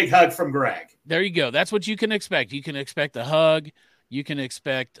expect a big hug from Greg. There you go. That's what you can expect. You can expect a hug. You can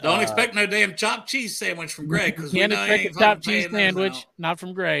expect. Don't expect no damn chopped cheese sandwich from Greg. You can't expect a chopped cheese sandwich, not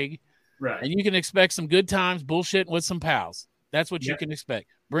from Greg. Right. And you can expect some good times, bullshitting with some pals. That's what you can expect.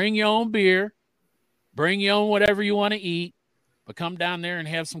 Bring your own beer. Bring your own whatever you want to eat. But come down there and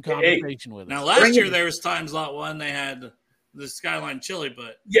have some conversation with us. Now, last year there was times Lot 1 they had the Skyline Chili,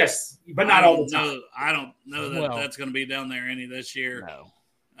 but yes, but not all the time. I don't know that that's going to be down there any this year. No.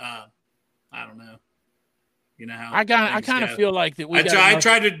 I don't know. You know how I kind of feel like that I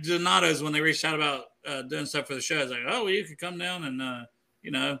tried to Donato's when they reached out about doing stuff for the show. I was like, oh, well, you could come down and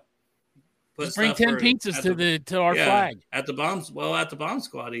put bring 10 pizzas to our flag at the bomb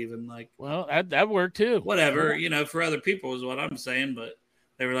squad even that worked too. Whatever for other people is what I'm saying, but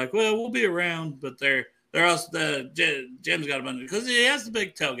they were like, well, we'll be around, but they're also Jim's got a bunch because he has the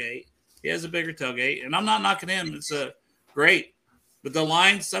big tailgate. He has a bigger tailgate, and I'm not knocking him. It's great. But the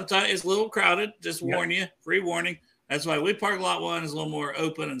line sometimes is a little crowded. Just warn you, free warning. That's why we park Lot 1 is a little more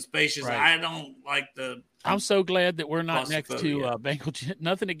open and spacious. Right. I don't like I'm so glad that we're not next to Bengal.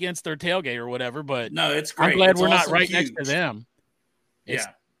 Nothing against their tailgate or whatever, but no, it's great. I'm glad we're not right next to them.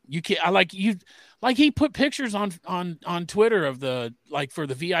 You can't. Like he put pictures on Twitter of for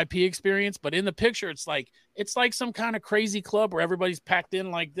the VIP experience, but in the picture it's like some kind of crazy club where everybody's packed in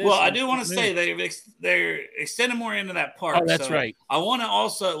like this. Well, I do want to say they're extending more into that park. Oh, that's right. I want to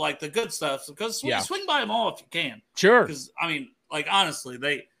also like the good stuff because swing by them all if you can. Sure. Because honestly,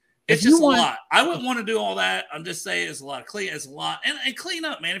 it's just a lot. I wouldn't want to do all that. I'm just saying it's a lot. It's a lot, and clean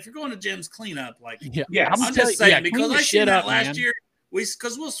up, man. If you're going to gyms, clean up. I'm just saying because I seen that last year.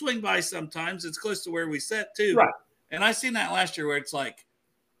 Because we'll swing by sometimes. It's close to where we set too. Right. And I seen that last year where it's like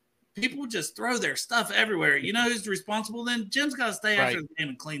people just throw their stuff everywhere. You know who's responsible then? Jim's got to stay after the game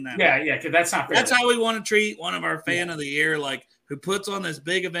and clean that up. Yeah, because that's not fair. That's how we want to treat one of our fan of the year, who puts on this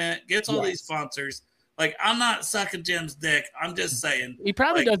big event, gets all these sponsors. I'm not sucking Jim's dick. I'm just saying. He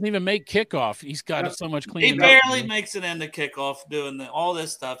probably doesn't even make kickoff. He's got so much cleaning. He barely makes it into kickoff doing all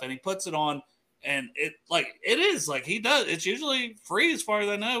this stuff, and he puts it on. And it is he does. It's usually free as far as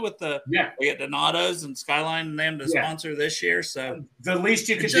I know with we get Donato's and Skyline and them to sponsor this year. So the least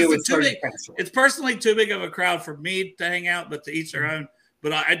you could do is it's personally too big of a crowd for me to hang out, but to each their own.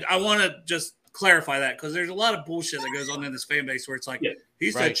 But I want to just clarify that because there's a lot of bullshit that goes on in this fan base where it's he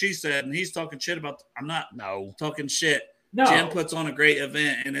said, she said, and he's talking shit about. I'm not talking shit. No. Jim puts on a great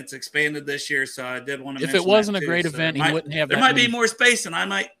event, and it's expanded this year, so I did want to mention if it wasn't that a great event, he wouldn't have there might be more space, and I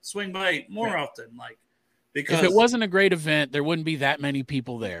might swing by more often. Because if it wasn't a great event, there wouldn't be that many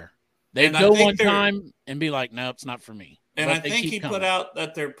people there. They'd go one time and be like, no, it's not for me. And I think he put out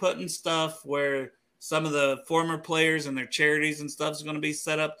that they're putting stuff where some of the former players and their charities and stuff is going to be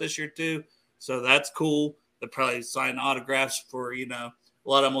set up this year too. So that's cool. They'll probably sign autographs for, a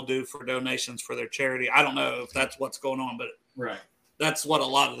lot of them will do for donations for their charity. I don't know if that's what's going on, but that's what a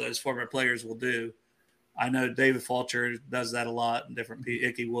lot of those former players will do. I know David Fulcher does that a lot, and different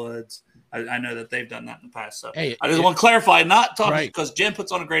Icky Woods. I know that they've done that in the past. So I just want to clarify, not talking because Jim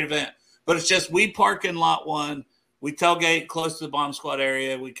puts on a great event, but it's just we park in Lot 1. We tailgate close to the bomb squad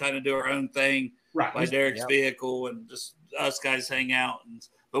area. We kind of do our own thing by Derek's vehicle, and just us guys hang out.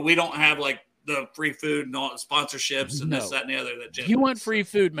 But we don't have the free food and all sponsorships and this, that, and the other. That Jim you want free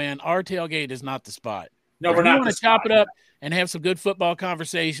food, man. Our tailgate is not the spot. No, if we're you not. want to chop it up and have some good football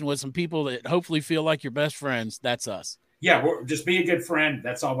conversation with some people that hopefully feel like your best friends, that's us. Yeah, just be a good friend.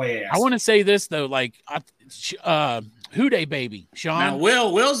 That's all we ask. I want to say this though, like, Who Day Baby, Sean. Now,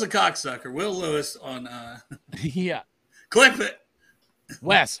 Will's a cocksucker. Will Lewis on Yeah. Clip it.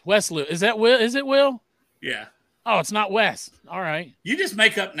 Wes Lewis. Is that Will? Is it Will? Yeah. Oh, it's not Wes. All right. You just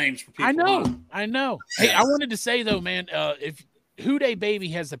make up names for people. I know. Hey, I wanted to say though, man, if Who Day Baby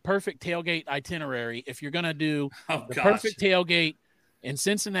has the perfect tailgate itinerary, if you're gonna do perfect tailgate in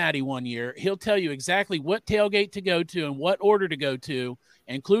Cincinnati one year, he'll tell you exactly what tailgate to go to and what order to go to,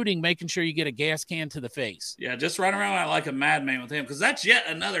 including making sure you get a gas can to the face. Yeah, just run around like a madman with him, because that's yet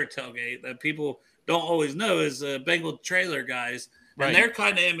another tailgate that people don't always know is Bengal trailer guys. And they're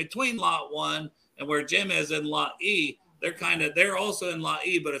kind of in between lot 1 and where Jim is in lot E. They're also in lot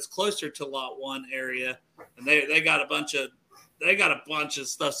E, but it's closer to lot 1 area. And they got a bunch of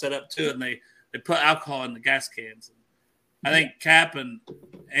stuff set up too, and they put alcohol in the gas cans. I think Cap and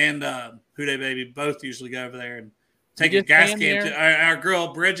Who Day Baby both usually go over there and take a gas can. Our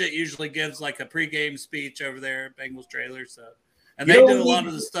girl Bridget usually gives like a pregame speech over there at Bengals trailer. So, and they do a lot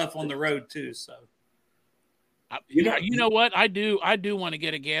of the stuff on the road too. So, you know what? I do want to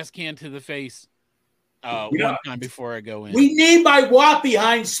get a gas can to the face one time before I go in. We need my walk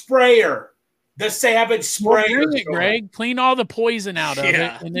behind sprayer. The Savage sprayer. Bring it, Greg. Clean all the poison out of it.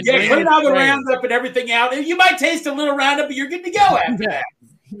 And then clean all the Roundup and everything out. You might taste a little Roundup, but you're good to go after that.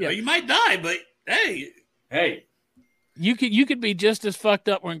 Yeah. Well, you might die, but hey. You could be just as fucked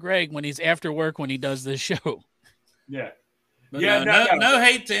up when he's after work when he does this show. Yeah. But no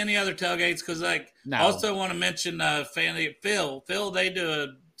hate to any other tailgates, because also want to mention Phil. Phil, they do a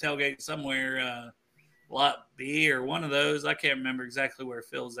tailgate somewhere, lot B or one of those. I can't remember exactly where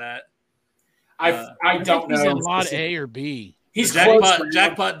Phil's at. I don't know. He's in lot A or B. He's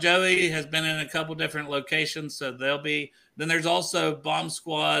Jackpot Joey has been in a couple different locations, so they'll be. Then there's also Bomb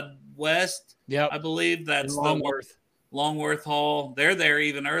Squad West. Yeah, I believe that's Longworth Hall. They're there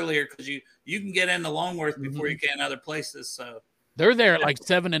even earlier because you can get into Longworth before you can other places. So they're there at like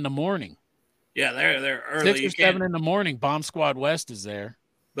 7 a.m. Yeah, they're early. 6 or 7 a.m. Bomb Squad West is there.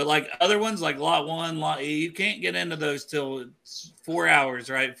 But like other ones, like Lot 1, Lot E, you can't get into those till 4 hours,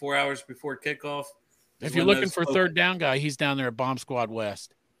 right? 4 hours before kickoff. If you're looking for third down guy, he's down there at Bomb Squad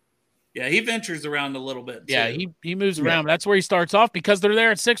West. Yeah, he ventures around a little bit too. Yeah, he moves around. That's where he starts off because they're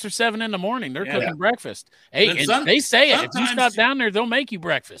there at 6 or 7 a.m. They're cooking breakfast. Hey, and they say it. If you stop down there, they'll make you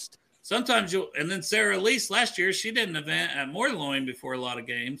breakfast. Sometimes and then Sarah Elise last year, she did an event at Moorloin before a lot of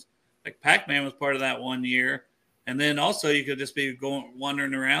games. Like Pac-Man was part of that one year. And then also you could just be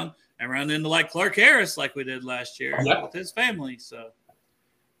wandering around and run into like Clark Harris like we did last year with his family. So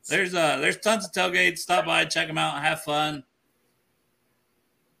there's tons of tailgates. Stop by, check them out, have fun.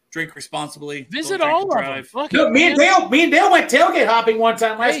 Drink responsibly. Visit all of them. Look, me and Dale went tailgate hopping one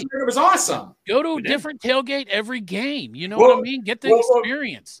time last year. It was awesome. Go to a different tailgate every game. You know what I mean? Get the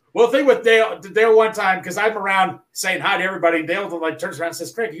experience. Well, the thing with Dale one time, because I'm around saying hi to everybody, and Dale like turns around and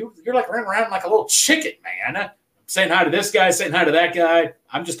says, "Craig, you're like running around like a little chicken, man." I'm saying hi to this guy, saying hi to that guy.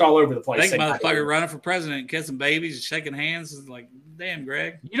 I'm just all over the place. Think motherfucker running for president, kissing babies, shaking hands. Is like, damn,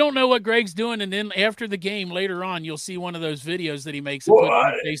 Greg. You don't know what Greg's doing, and then after the game later on, you'll see one of those videos that he makes and puts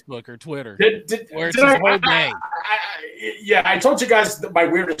on Facebook or Twitter, where it's his whole day. I told you guys my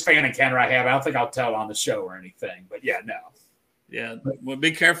weirdest fan encounter I have. I don't think I'll tell on the show or anything, but no. Yeah, well,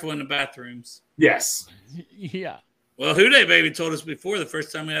 be careful in the bathrooms. Yes. Yeah. Well, Who Day Baby told us before the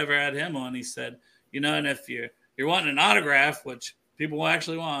first time we ever had him on. He said, and if you're wanting an autograph, which people will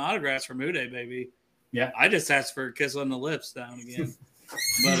actually want autographs from Who Day Baby. Yeah. I just asked for a kiss on the lips down again.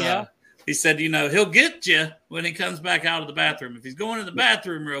 But he said, he'll get you when he comes back out of the bathroom. If he's going to the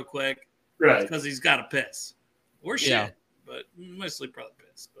bathroom real quick, right? Because he's got to piss or shit, but mostly probably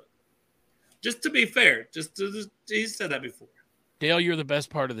piss. But just to be fair, he said that before. Dale, you're the best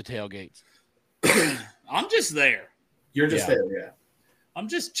part of the tailgates. I'm just there. You're just there, yeah. I'm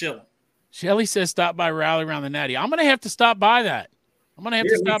just chilling. Shelly says stop by Rally around the Natty. I'm going to have to stop by that. I'm going to have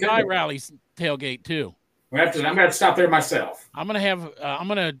to stop by Rally's tailgate too. I'm going to have to stop there myself. I'm going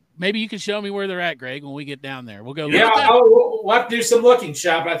to maybe you can show me where they're at, Greg, when we get down there. We'll go. Yeah, we'll have to do some looking,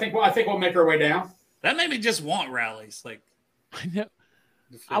 shop. I think we'll make our way down. That made me just want Rallies. Like, I know.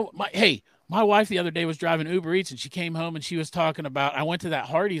 My wife the other day was driving Uber Eats and she came home and she was talking about, I went to that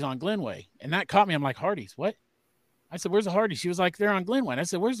Hardee's on Glenway, and that caught me. I'm like, Hardee's, what? I said, where's the Hardee's? She was like, they're on Glenway. And I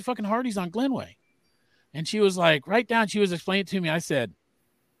said, where's the fucking Hardee's on Glenway? And she was like, right down. She was explaining to me. I said,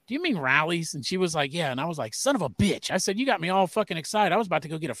 do you mean Rallies? And she was like, yeah. And I was like, son of a bitch. I said, you got me all fucking excited. I was about to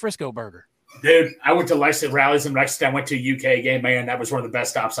go get a Frisco burger. Dude, I went to Lexington Rallies and Lexington. I went to a UK game, man. That was one of the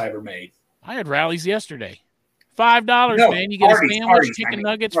best stops I ever made. I had Rallies yesterday. $5, No, man. You get Hardee's, a sandwich, Hardee's, chicken I mean,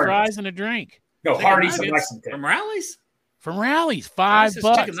 nuggets, Hardee's. fries, and a drink. No, Chicken Hardee's in nuggets Lexington. from Rallies. From Rallies, Rallies $5.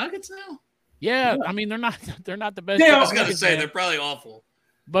 has chicken nuggets now. Yeah, I mean they're not the best. Yeah, I was chicken gonna nuggets, say man. they're probably awful.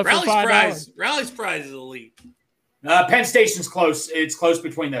 But Rally's for $5, fries, Rally's fries is elite. Penn Station's close. It's close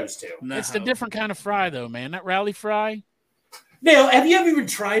between those two. No. it's the different kind of fry though, man. That Rally fry. Neil, have you ever even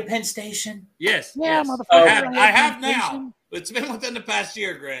tried Penn Station? Yes, Yeah, yes. motherfucker. I have now. It's been within the past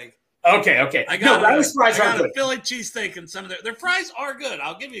year, Greg. Okay. I got Rally's fries are a good. Philly cheesesteak and some of their fries are good.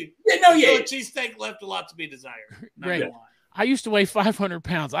 I'll give you. Philly cheesesteak left a lot to be desired. Not Great. gonna lie. I used to weigh 500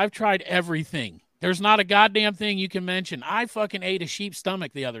 pounds. I've tried everything. There's not a goddamn thing you can mention. I fucking ate a sheep's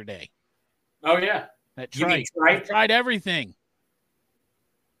stomach the other day. Oh yeah, That's You right. mean tripe? I tried everything.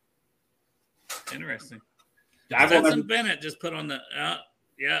 Interesting. I will Stetson never- Bennett just put on the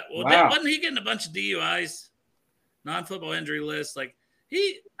yeah. Well, Wow. wasn't he getting a bunch of DUIs, non-football injury list? Like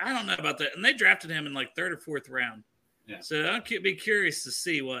I don't know about that. And they drafted him in like 3rd or 4th round. Yeah. So I'll be curious to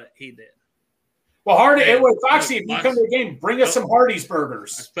see what he did. Well, Hardy, Hey, Foxy, if you come to the game, bring us some Hardee's I was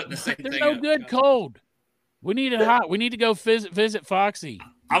burgers. putting the same They're thing no up. good cold. We need it hot. We need to go visit Foxy.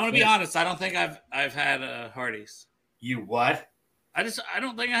 I'm gonna be honest. I don't think I've had Hardee's. You what? I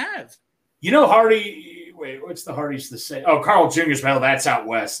don't think I have. You know Hardy. Wait, what's the Hardee's to say? Oh, Carl Jr.'s. Well, that's out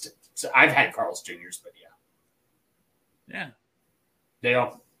west. So I've had Carl's Jr.'s, but Yeah.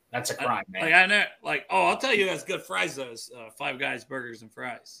 Dale, that's a crime, man. Like I know. Like I'll tell you, that's good fries. Those Five Guys burgers and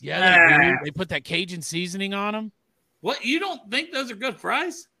fries. Yeah, they put that Cajun seasoning on them. What, you don't think those are good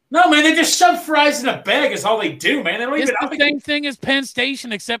fries? No, man, they just shove fries in a bag. Is all they do, man. They don't It's even. the same thing as Penn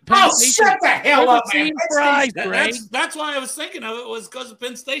Station, except Penn Oh, Station. shut the hell they're up, the man. same Penn fries, Station- Greg. That's why I was thinking of it was because of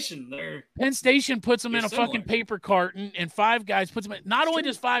Penn Station. Penn Station puts them in They're a similar. fucking paper carton, and Five Guys puts them in. Not only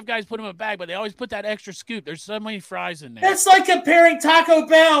does Five Guys put them in a bag, but they always put that extra scoop. There's so many fries in there. That's like comparing Taco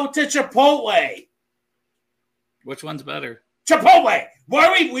Bell to Chipotle. Which one's better? Chipotle. Why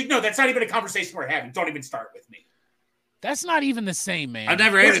are we? No, that's not even a conversation we're having. Don't even start with me. That's not even the same, man. I've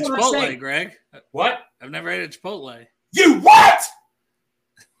never ate That's a what I'm Chipotle, saying. Greg. What? I've never ate a Chipotle. You what?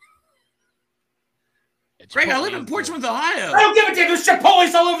 Greg, I Chipotle live in is Portsmouth, I Ohio. don't give a damn. There's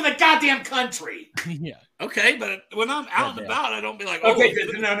Chipotle's all over the goddamn country. good. Yeah. Okay, but when I'm out and Yeah. about, I don't be like, Okay,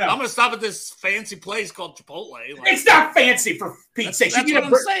 no. I'm going to stop at this fancy place called Chipotle. Like, It's not fancy for Pete's sake. that's You what get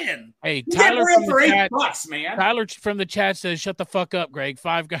I'm a saying. Hey, you get Tyler real from, for the $8, chat, man. Tyler from the chat says, "Shut the fuck up, Greg.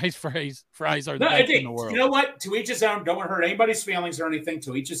 Five Guys fries are the No, best hey, in the world." you know what? To each his own. Don't want to hurt anybody's feelings or anything.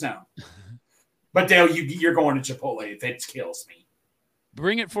 To each his own. But Dale, you're going to Chipotle. It kills me.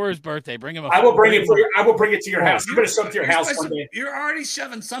 Bring it for his birthday. Bring him a. I will bring it for your. I will bring it to your house. I'm going to show up to your You're house supposed one to- day. You're already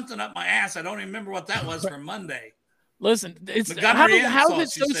shoving something up my ass. I don't even remember what that was from Monday. Listen, it's Montgomery how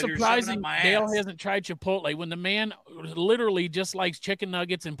is insults, it you so said you're shoving surprising up my Dale ass. hasn't tried Chipotle when the man literally just likes chicken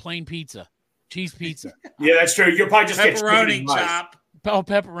nuggets and plain pizza, cheese pizza, Yeah, that's true. You'll probably just get Pepperoni chicken and rice. chop.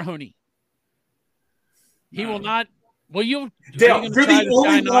 pepperoni. He will not. Well, you Dale, are you you're gonna try the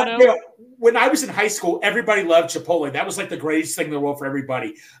only one. Dino? Dale, when I was in high school, everybody loved Chipotle. That was like the greatest thing in the world for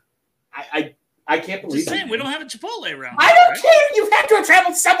everybody. I can't believe Just saying, it. we don't have a Chipotle around. I here, don't right? care. You have to have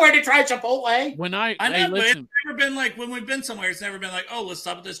traveled somewhere to try Chipotle. When I I know, hey, but it's listen, never been like when we've been somewhere. It's never been like, oh, let's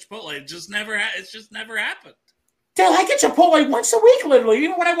stop at this Chipotle. It just never. It's just never happened. Dale, I get Chipotle once a week, literally,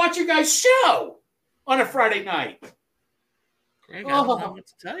 even when I watch you guys' show on a Friday night. Greg, I don't know what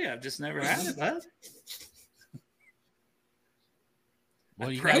to tell you. I've just never had it, bud. well,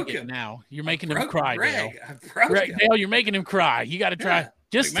 I you broke like it him. now. You're making him Broke cry, Greg. Dale. I broke Greg, him. Dale, you're making him cry. You got to try. Yeah.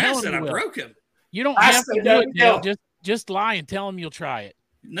 Just McMahon tell said him I you will. broke him. You don't I have to said, do it, Dale. no. Just lie and tell him you'll try it.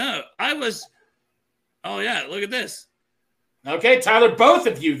 No, I was. Oh yeah, look at this. Okay, Tyler, both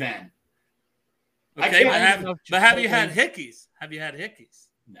of you then. I Okay, can't- but have you had hickeys? Have you had hickeys?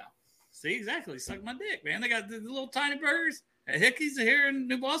 No. See, exactly. Suck my dick, man. They got the little tiny burgers at Hickeys here in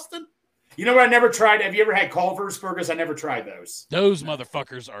New Boston. You know what I never tried? Have you ever had Culver's burgers? I never tried those. Those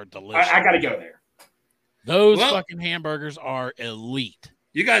motherfuckers are delicious. I got to go there. Those Well- fucking hamburgers are elite.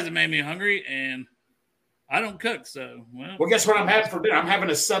 You guys have made me hungry, and I don't cook, so Well, guess what I'm having for dinner? I'm having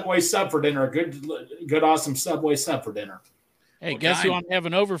a Subway sub for dinner. A good, awesome Subway sub for dinner. Hey, What guess who kind? I'm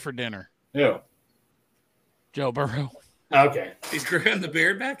having over for dinner? Ew. Joe Burrow. Okay. he's growing the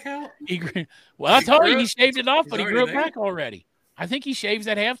beard back out. Well, I He told grew you he it. shaved it off, He's but he already grew it there. back already. I think he shaves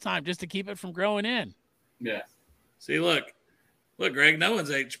at halftime just to keep it from growing in. Yeah. See, look, Greg. No one's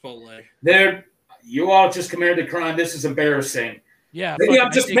ate Chipotle. Dude, you all just committed a crime. This is embarrassing. Yeah, Maybe fucking,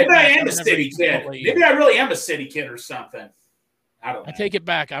 I'm just take maybe it back. I am I've a never city eaten kid. Chipotle Maybe either. I really am a city kid or something. I don't know. I take it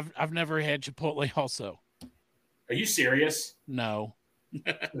back. I've never had Chipotle also. Are you serious? No.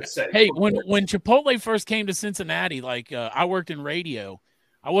 Let's say. Hey, when Chipotle first came to Cincinnati, like I worked in radio,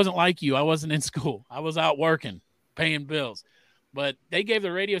 I wasn't like you. I wasn't in school. I was out working, paying bills. But they gave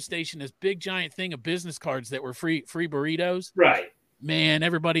the radio station this big giant thing of business cards that were free burritos. Right. Man,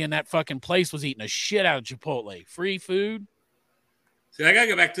 everybody in that fucking place was eating a shit out of Chipotle. Free food. See, I got to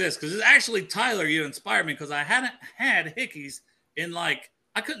go back to this because it's actually, Tyler, you inspired me because I hadn't had Hickey's in like,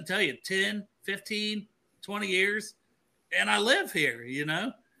 I couldn't tell you, 10, 15, 20 years. And I live here, you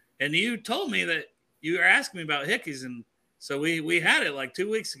know? And you told me that you were asking me about Hickey's. And so we had it like 2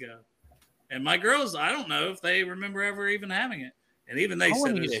 weeks ago. And my girls, I don't know if they remember ever even having it. And even they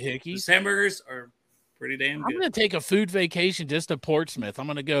said the hamburgers are pretty damn good. I'm going to take a food vacation just to Portsmouth. I'm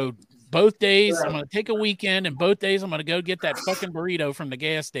going to go both days. I'm going to take a weekend, and both days I'm going to go get that fucking burrito from the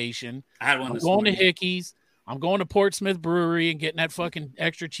gas station. I had one I'm going to Hickey's. I'm going to Portsmouth Brewery and getting that fucking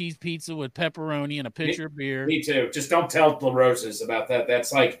extra cheese pizza with pepperoni and a pitcher of beer. Me too. Just don't tell La Rosa's about that.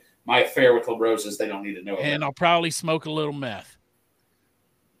 That's like my affair with La Rosa's. They don't need to know about. And I'll probably smoke a little meth.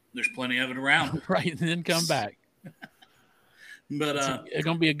 There's plenty of it around. Right, and then come back. But it's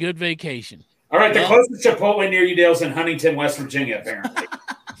going to be a good vacation. All right, the closest Chipotle near you, Dale's in Huntington, West Virginia, apparently.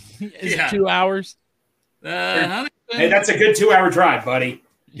 Is it 2 hours? Hey, that's a good 2 hour drive, buddy.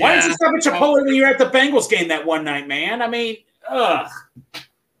 Why didn't you stop at Chipotle when you were at the Bengals game that one night, man? I mean, ugh.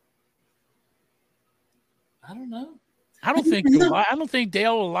 I don't know. I don't think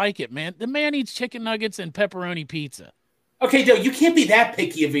Dale will like it, man. The man eats chicken nuggets and pepperoni pizza. Okay, Dale, you can't be that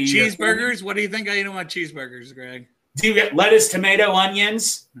picky of eating cheeseburgers. What do you think I eat on my cheeseburgers, Greg? Do you get lettuce, tomato,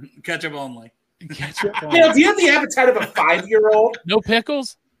 onions? Ketchup only. Dale, do you have the appetite of a 5-year-old? No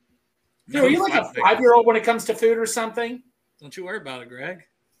pickles? No, are you like a 5-year-old when it comes to food or something? Don't you worry about it, Greg.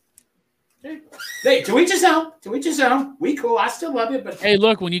 Hey, to each his own. To each his own. We cool. I still love it, but hey,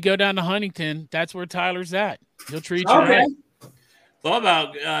 look, when you go down to Huntington, that's where Tyler's at. He'll treat you right. Thought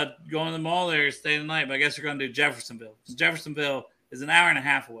about going to the mall there, staying the night, but I guess we're going to do Jeffersonville. Jeffersonville is an hour and a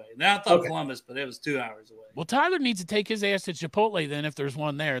half away. Now I thought Columbus, but it was 2 hours away. Well, Tyler needs to take his ass to Chipotle then if there's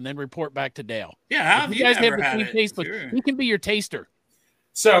one there, and then report back to Dale. Yeah, how have you guys ever had it? Taste, sure. He can be your taster.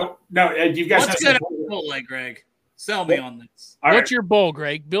 So, no, you guys. What's good at Chipotle, Greg? Sell me on this. What's your bowl,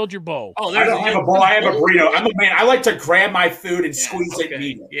 Greg? Build your bowl. Oh, I don't have a bowl. I have a burrito. I'm a man. I like to grab my food and squeeze it and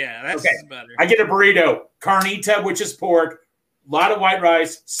eat it. Yeah, that's better. I get a burrito, carnita, which is pork, a lot of white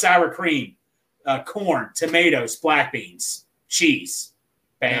rice, sour cream, corn, tomatoes, black beans, cheese.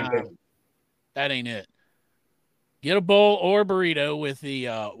 Bam. That ain't it. Get a bowl or a burrito with the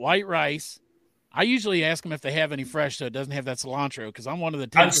white rice. I usually ask them if they have any fresh, so it doesn't have that cilantro, because I'm one of the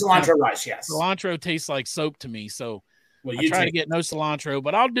cilantro rice, yes. Cilantro tastes like soap to me, so I try to get no cilantro,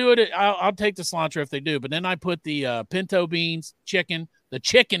 but I'll do it. I'll take the cilantro if they do, but then I put the pinto beans, chicken. The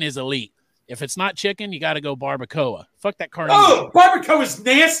chicken is elite. If it's not chicken, you got to go barbacoa. Fuck that carne. Oh, barbacoa is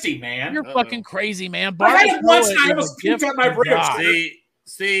nasty, man. You're fucking crazy, man. I had it once and I almost puked out my burrito.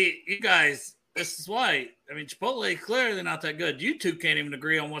 See, you guys, this is why. I mean, Chipotle clearly not that good. You two can't even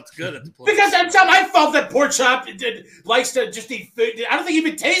agree on what's good at the place. Because it's not my fault that Pork Chop likes to just eat food. I don't think he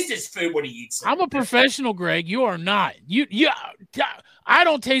even tastes his food when he eats it. I'm a professional, Greg. You are not. I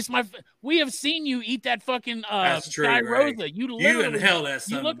don't taste my. We have seen you eat that fucking Sky Rosa. You inhale that.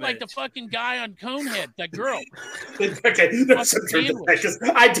 You look like the fucking guy on Conehead. That girl. Okay, that's because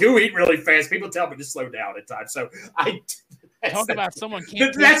I do eat really fast. People tell me to slow down at times, so I. Talk about someone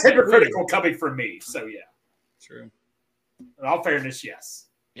can't. That's hypocritical coming from me. So yeah. True. In all fairness, yes.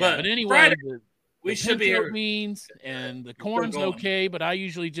 Yeah, but anyway, we should be beans and the corn's okay, but I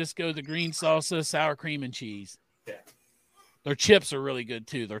usually just go the green salsa, sour cream, and cheese. Yeah. Their chips are really good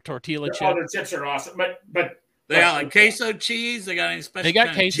too. Their tortilla chips. Their chips are awesome, but they got like queso cheese. They got any special? They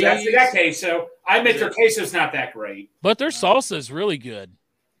got queso. Yes, they got queso. I admit their queso's not that great, but their salsa is really good.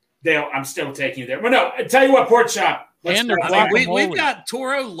 Dale, I'm still taking you there. Well, no, I tell you what, Pork Chop. We've got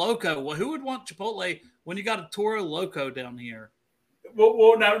Toro Loco. Well, who would want Chipotle when you got a Toro Loco down here?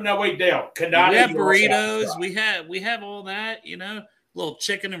 Well, no, wait, Dale. Condado, we have burritos. We have all that. You know, little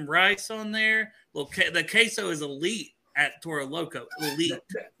chicken and rice on there. The queso is elite at Toro Loco. Elite.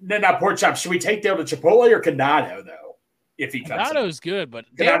 No, Pork Chop. Should we take Dale to Chipotle or Condado though? If he comes, Condado's good, but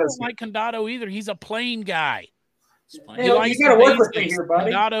Dale doesn't like Condado either. He's a plain guy. Hey, you got to work with me here, buddy.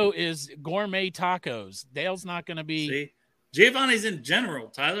 Condado is gourmet tacos. Dale's not going to be. See, Giovanni's in general,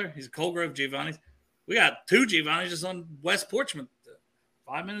 Tyler. He's a Cold Grove Giovanni's. We got 2 Giovanni's just on West Portsmouth,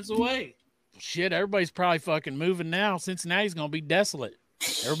 5 minutes away. Shit, everybody's probably fucking moving now. Cincinnati's going to be desolate.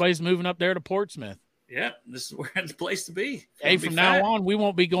 Everybody's moving up there to Portsmouth. Yeah, this is where it's the place to be. Hey, from now on, we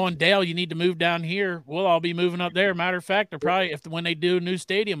won't be going, Dale, you need to move down here. We'll all be moving up there. Matter of fact, they're probably, when they do a new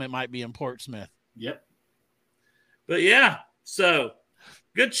stadium, it might be in Portsmouth. Yep. But yeah, so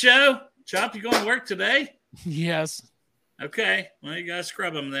good show. Chop, you going to work today? Yes. Okay. Well, you got to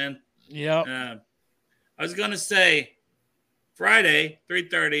scrub them then. Yep. I was going to say Friday,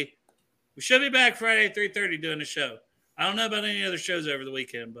 3:30. We should be back Friday at 3:30 doing the show. I don't know about any other shows over the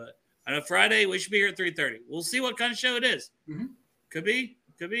weekend, but I know Friday we should be here at 3:30. We'll see what kind of show it is. Mm-hmm. Could be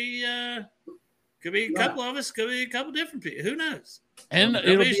a couple of us. Could be a couple different people. Who knows? And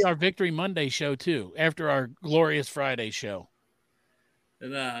it'll be our Victory Monday show too, after our Glorious Friday show.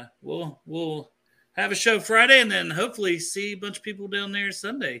 And we'll have a show Friday, and then hopefully see a bunch of people down there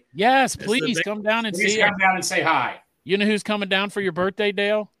Sunday. Yes, please come down and see. Come down and say hi. You know who's coming down for your birthday,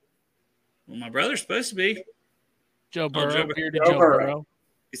 Dale? Well, my brother's supposed to be Joe Burrow. Joe Burrow.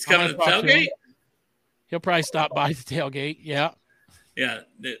 He's coming to the tailgate. He'll probably stop by the tailgate. Yeah. Yeah.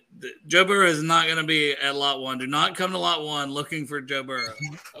 Joe Burrow is not going to be at Lot 1. Do not come to Lot 1 looking for Joe Burrow.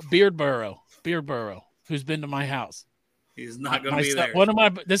 Beard Burrow, who's been to my house. He's not going to be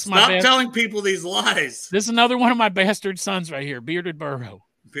there. Stop telling people these lies. This is another one of my bastard sons right here, Bearded Burrow.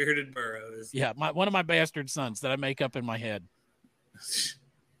 Bearded Burrow is. Yeah, one of my bastard sons that I make up in my head.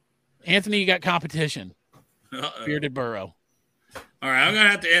 Anthony, you got competition. Uh-oh. Bearded Burrow. All right, I'm going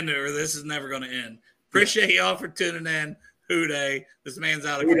to have to end it, or this is never going to end. Appreciate y'all for tuning in. Hooday. This man's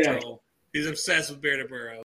out of control. He's obsessed with Bearded Burrow.